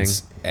kind of I thing.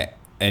 mean,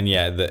 and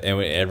yeah,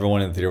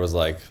 everyone in the theater was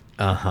like,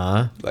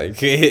 Uh-huh.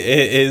 like,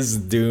 is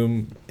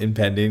doom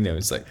impending? It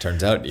was like,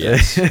 turns out,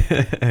 yes.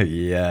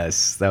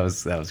 Yes, that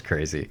was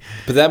crazy.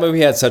 But that movie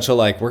had such a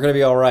like, we're gonna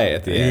be all right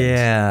at the end.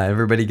 Yeah,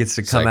 everybody gets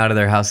to come like- out of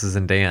their houses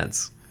and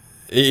dance.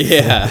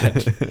 Yeah.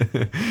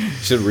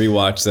 Should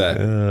rewatch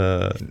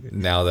that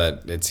now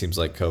that it seems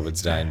like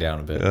COVID's dying down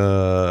a bit.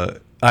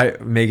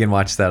 Megan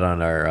watched that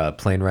on our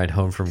plane ride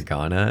home from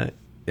Ghana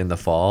in the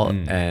fall,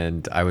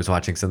 and I was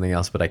watching something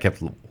else, but I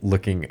kept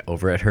looking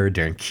over at her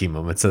during key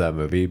moments of that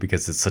movie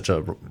because it's such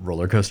a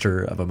roller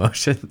coaster of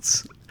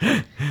emotions.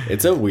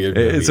 It's a weird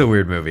movie. It's a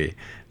weird movie.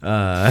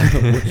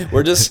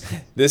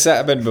 This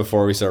happened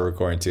before we started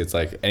recording too. It's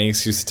like any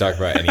excuse to talk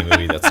about any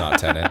movie that's not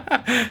Tenet.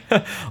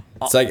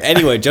 It's like,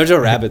 anyway,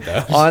 Jojo Rabbit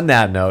though. On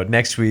that note,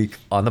 next week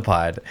on the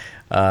pod,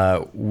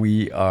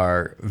 we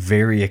are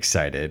very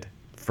excited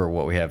for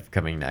what we have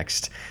coming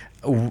next.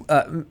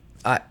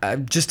 I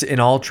just in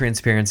all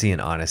transparency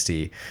and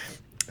honesty,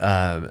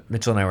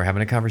 Mitchell and I were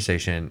having a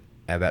conversation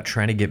about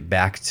trying to get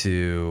back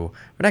to,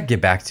 or not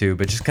get back to,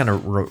 but just kind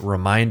of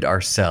remind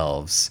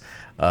ourselves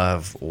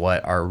of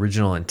what our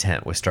original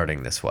intent with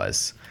starting this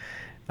was.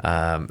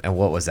 And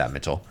what was that,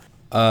 Mitchell?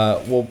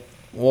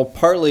 Well,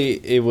 partly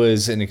it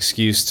was an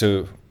excuse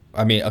to,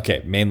 I mean,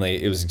 okay,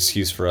 mainly it was an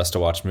excuse for us to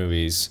watch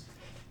movies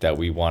that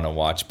we want to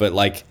watch, but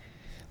like,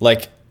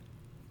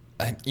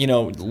 you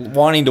know,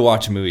 wanting to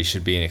watch a movie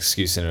should be an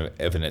excuse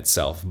in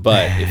itself.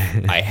 But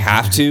if I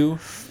have to,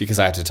 because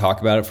I have to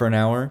talk about it for an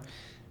hour,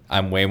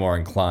 I'm way more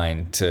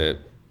inclined to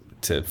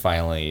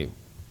finally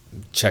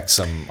check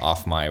some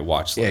off my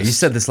watch list. Yeah, you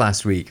said this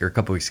last week or a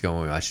couple weeks ago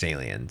when we watched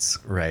Aliens,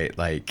 right?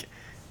 Like,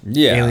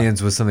 yeah.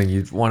 Aliens was something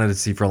you wanted to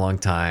see for a long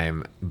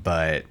time,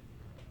 but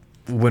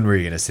when were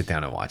you going to sit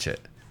down and watch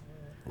it?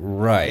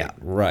 Right, Yeah.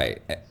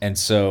 right. And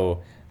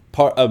so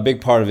a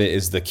big part of it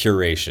is the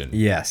curation.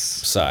 Yes.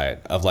 Side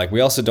of like, we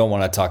also don't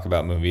want to talk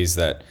about movies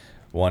that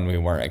one we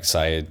weren't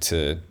excited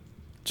to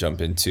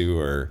jump into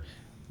or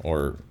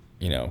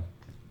you know,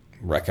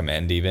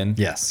 recommend even.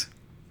 Yes.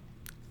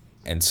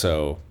 And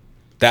so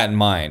that in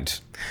mind,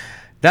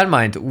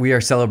 we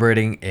are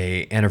celebrating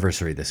a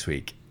anniversary this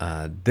week.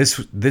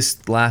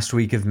 This last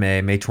week of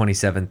May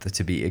 27th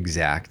to be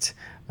exact,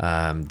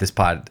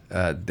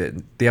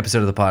 The episode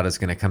of the pod is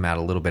going to come out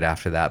a little bit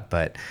after that,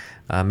 but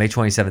May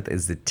 27th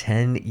is the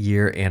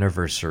 10-year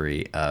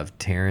anniversary of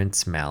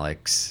Terrence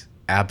Malick's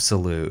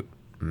absolute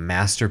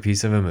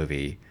masterpiece of a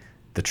movie,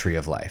 The Tree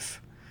of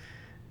Life.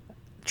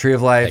 Tree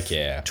of Life, Heck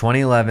yeah.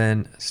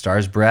 2011,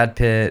 stars Brad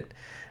Pitt,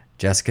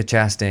 Jessica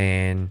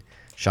Chastain,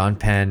 Sean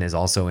Penn is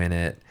also in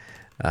it.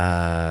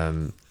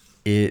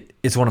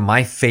 It's one of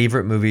my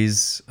favorite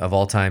movies of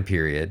all time,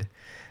 period.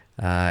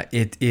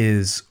 It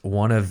is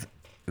one of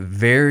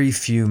very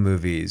few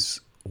movies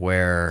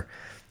where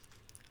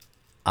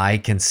I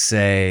can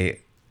say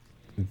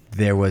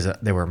there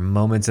were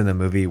moments in the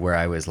movie where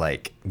I was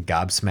like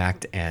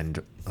gobsmacked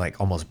and like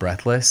almost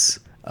breathless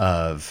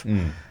of,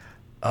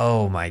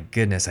 oh my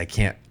goodness, I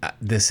can't,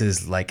 this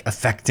is like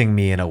affecting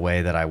me in a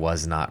way that I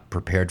was not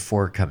prepared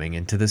for coming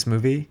into this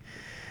movie.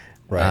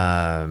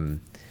 Right.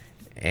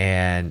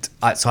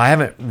 So I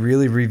haven't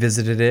really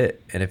revisited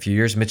it in a few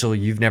years. Mitchell,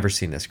 you've never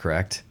seen this,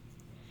 correct?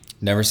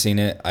 Never seen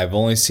it. I've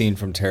only seen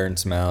from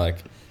Terrence Malick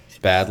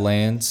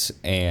Badlands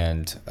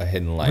and A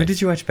Hidden Life. When did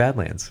you watch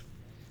Badlands?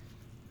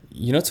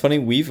 You know, it's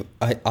funny.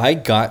 I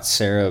got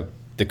Sarah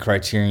the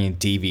Criterion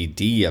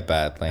DVD of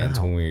Badlands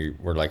when we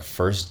were like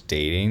first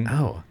dating.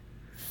 Oh.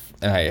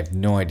 And I have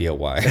no idea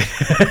why.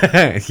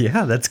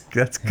 Yeah, that's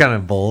kind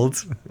of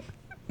bold.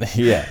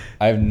 Yeah,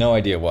 I have no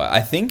idea why.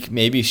 I think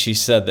maybe she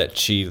said that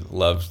she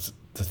loved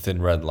The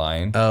Thin Red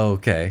Line. Oh,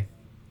 okay.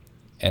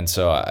 And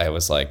so I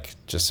was like,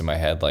 just in my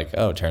head, like,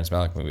 oh, Terrence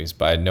Malick movies.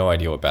 But I had no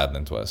idea what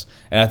Badlands was.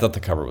 And I thought the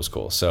cover was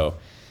cool. So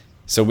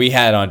we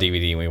had it on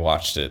DVD and we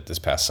watched it this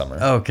past summer.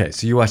 Okay,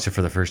 so you watched it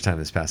for the first time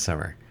this past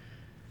summer.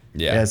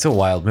 Yeah. It's a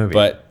wild movie.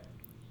 But,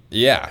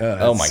 yeah.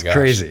 Oh, my gosh.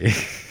 Crazy.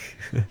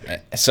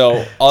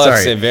 So, all that to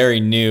Sorry. say, very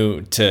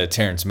new to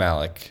Terrence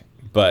Malick.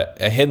 But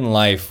A Hidden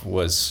Life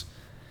was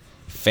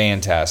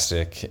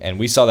fantastic. And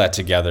we saw that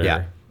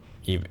together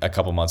a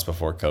couple months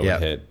before COVID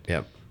hit.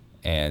 Yep.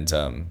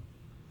 And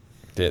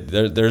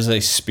there's a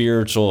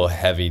spiritual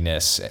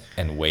heaviness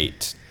and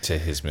weight to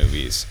his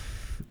movies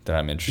that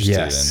I'm interested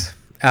in.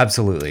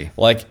 Absolutely.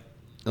 Like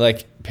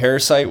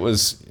Parasite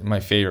was my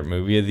favorite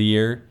movie of the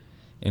year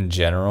in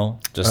general.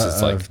 Just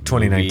as like of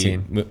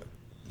 2019.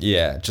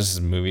 Just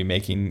as movie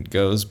making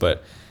goes.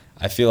 But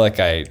I feel like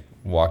I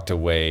walked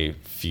away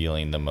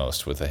feeling the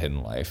most with A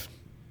Hidden Life,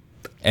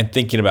 and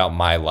thinking about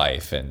my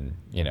life and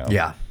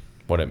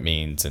what it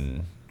means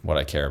and what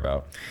I care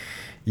about.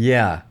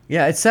 Yeah.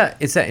 It's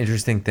that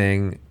interesting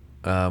thing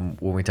when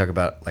we talk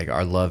about like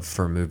our love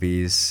for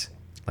movies.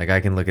 Like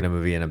I can look at a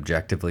movie and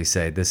objectively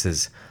say this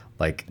is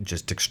like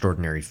just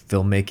extraordinary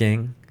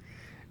filmmaking,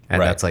 and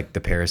Right. that's like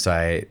the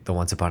Parasite, the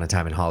Once Upon a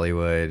Time in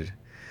Hollywood,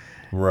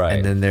 Right.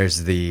 and then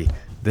there's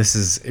this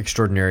is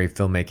extraordinary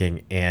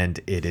filmmaking, and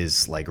it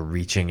is like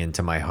reaching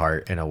into my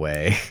heart in a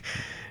way.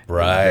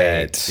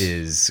 Right. That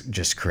is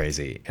just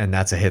crazy. And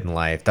that's A Hidden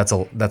Life. That's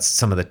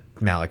some of the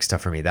Malick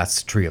stuff for me.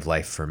 That's Tree of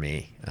Life for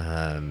me.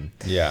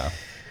 Yeah.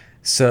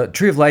 So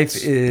Tree of Life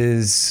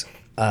is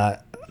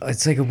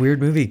it's like a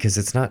weird movie because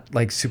it's not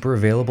like super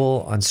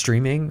available on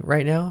streaming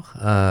right now.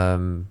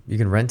 You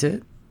can rent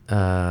it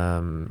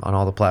on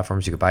all the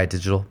platforms. You can buy it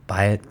digital.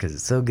 Buy it because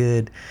it's so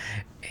good.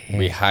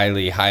 We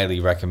highly, highly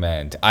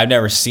recommend. I've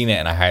never seen it,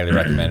 and I highly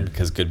recommend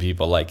because good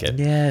people like it.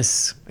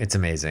 Yes, it's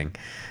amazing.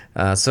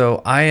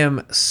 So I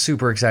am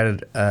super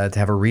excited to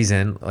have a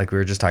reason, like we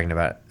were just talking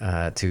about,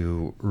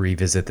 to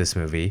revisit this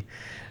movie.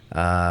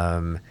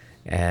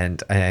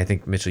 And I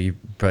think, Mitchell, you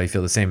probably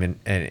feel the same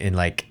in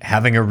like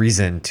having a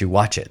reason to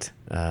watch it.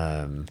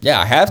 Yeah,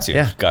 I have to.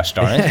 Yeah. Gosh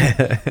darn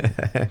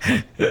it.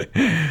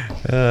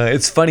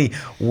 It's funny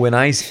when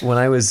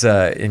I was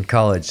in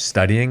college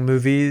studying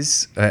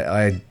movies,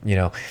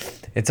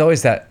 it's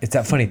always it's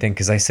that funny thing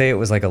because I say it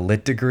was like a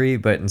lit degree,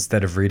 but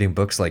instead of reading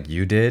books like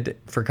you did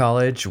for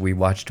college, we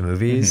watched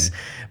movies.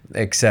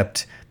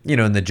 Except,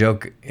 and the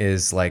joke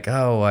is like,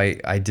 oh,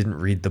 I didn't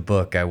read the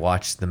book, I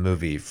watched the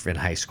movie in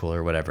high school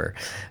or whatever.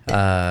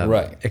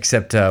 Right.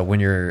 Except when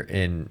you're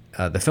in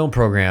the film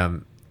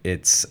program,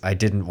 it's I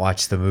didn't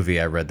watch the movie,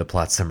 I read the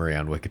plot summary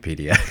on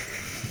Wikipedia.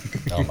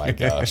 Oh my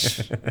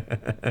gosh.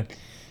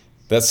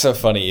 That's so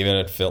funny. Even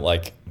it felt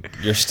like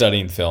you're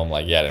studying film.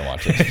 Like, yeah, I didn't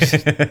watch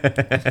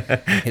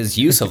it. His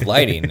use of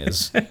lighting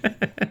is.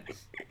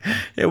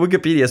 Yeah,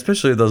 Wikipedia,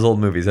 especially those old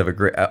movies,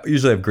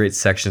 usually have great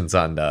sections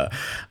on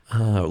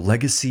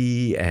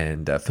legacy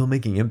and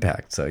filmmaking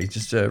impact. So you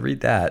just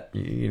read that,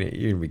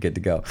 you're gonna be good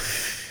to go.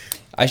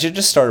 I should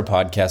just start a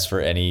podcast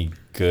for any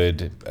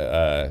good,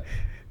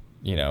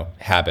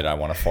 habit I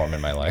want to form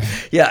in my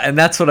life. Yeah, and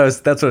that's what I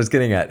was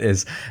getting at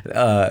is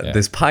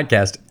this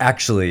podcast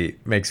actually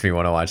makes me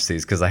want to watch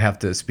these because I have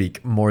to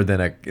speak more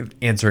than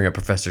answering a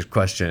professor's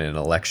question in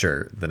a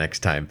lecture the next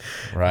time.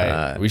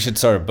 Right. We should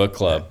start a book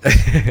club.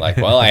 Like,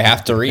 well, I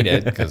have to read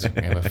it because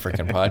we have a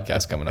freaking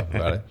podcast coming up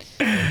about it.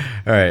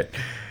 All right.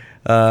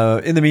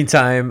 In the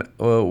meantime,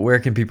 where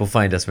can people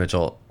find us,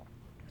 Mitchell?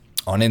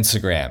 On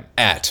Instagram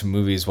at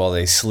Movies While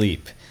They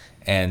Sleep,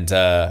 and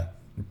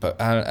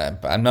but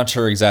I'm not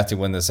sure exactly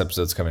when this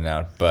episode's coming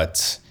out,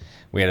 but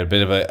We had a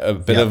bit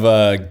of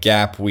a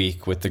gap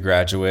week with The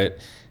Graduate,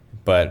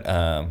 but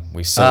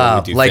we still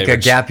we do like a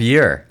favorite gap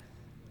year.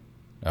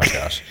 Oh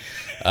gosh.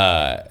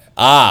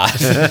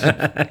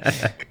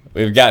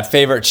 We've got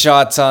favorite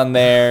shots on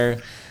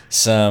there,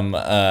 some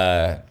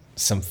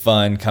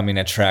fun coming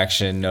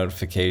attraction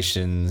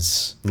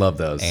notifications. Love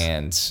those.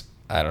 And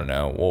I don't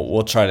know.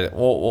 We'll try to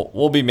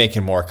we'll be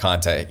making more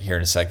content here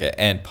in a second,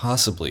 and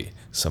possibly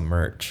some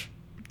merch.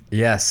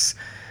 Yes.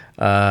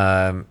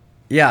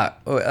 Yeah.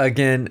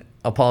 Again,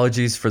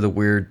 apologies for the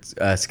weird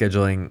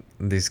scheduling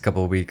these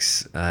couple of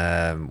weeks.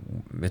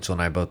 Mitchell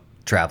and I both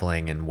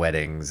traveling and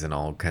weddings and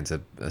all kinds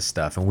of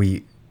stuff, and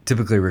we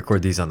typically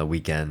record these on the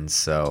weekends.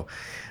 So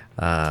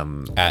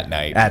At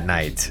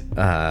night.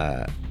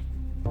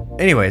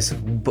 Anyways,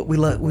 but we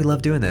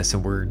love doing this,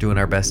 and we're doing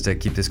our best to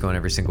keep this going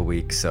every single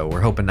week. So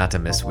we're hoping not to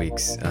miss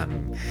weeks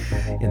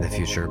in the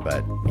future,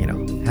 but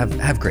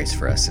have grace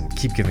for us and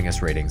keep giving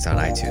us ratings on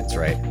iTunes,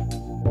 right?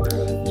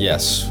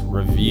 Yes,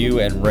 review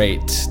and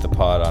rate the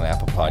pod on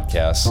Apple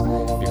Podcasts,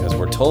 because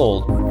we're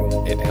told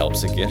it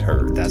helps it get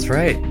heard. That's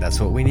right. That's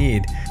what we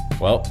need.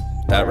 Well,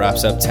 that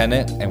wraps up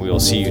Tenet, and we will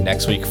see you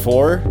next week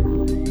for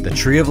The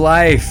Tree of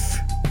Life.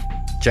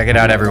 Check it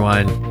out,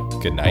 everyone.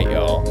 Good night,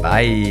 y'all.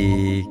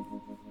 Bye.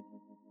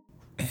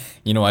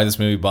 You know why this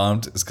movie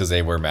bombed? It's because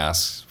they wear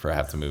masks for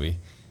half the movie.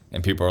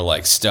 And people are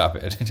like, stop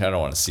it. I don't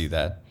want to see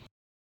that.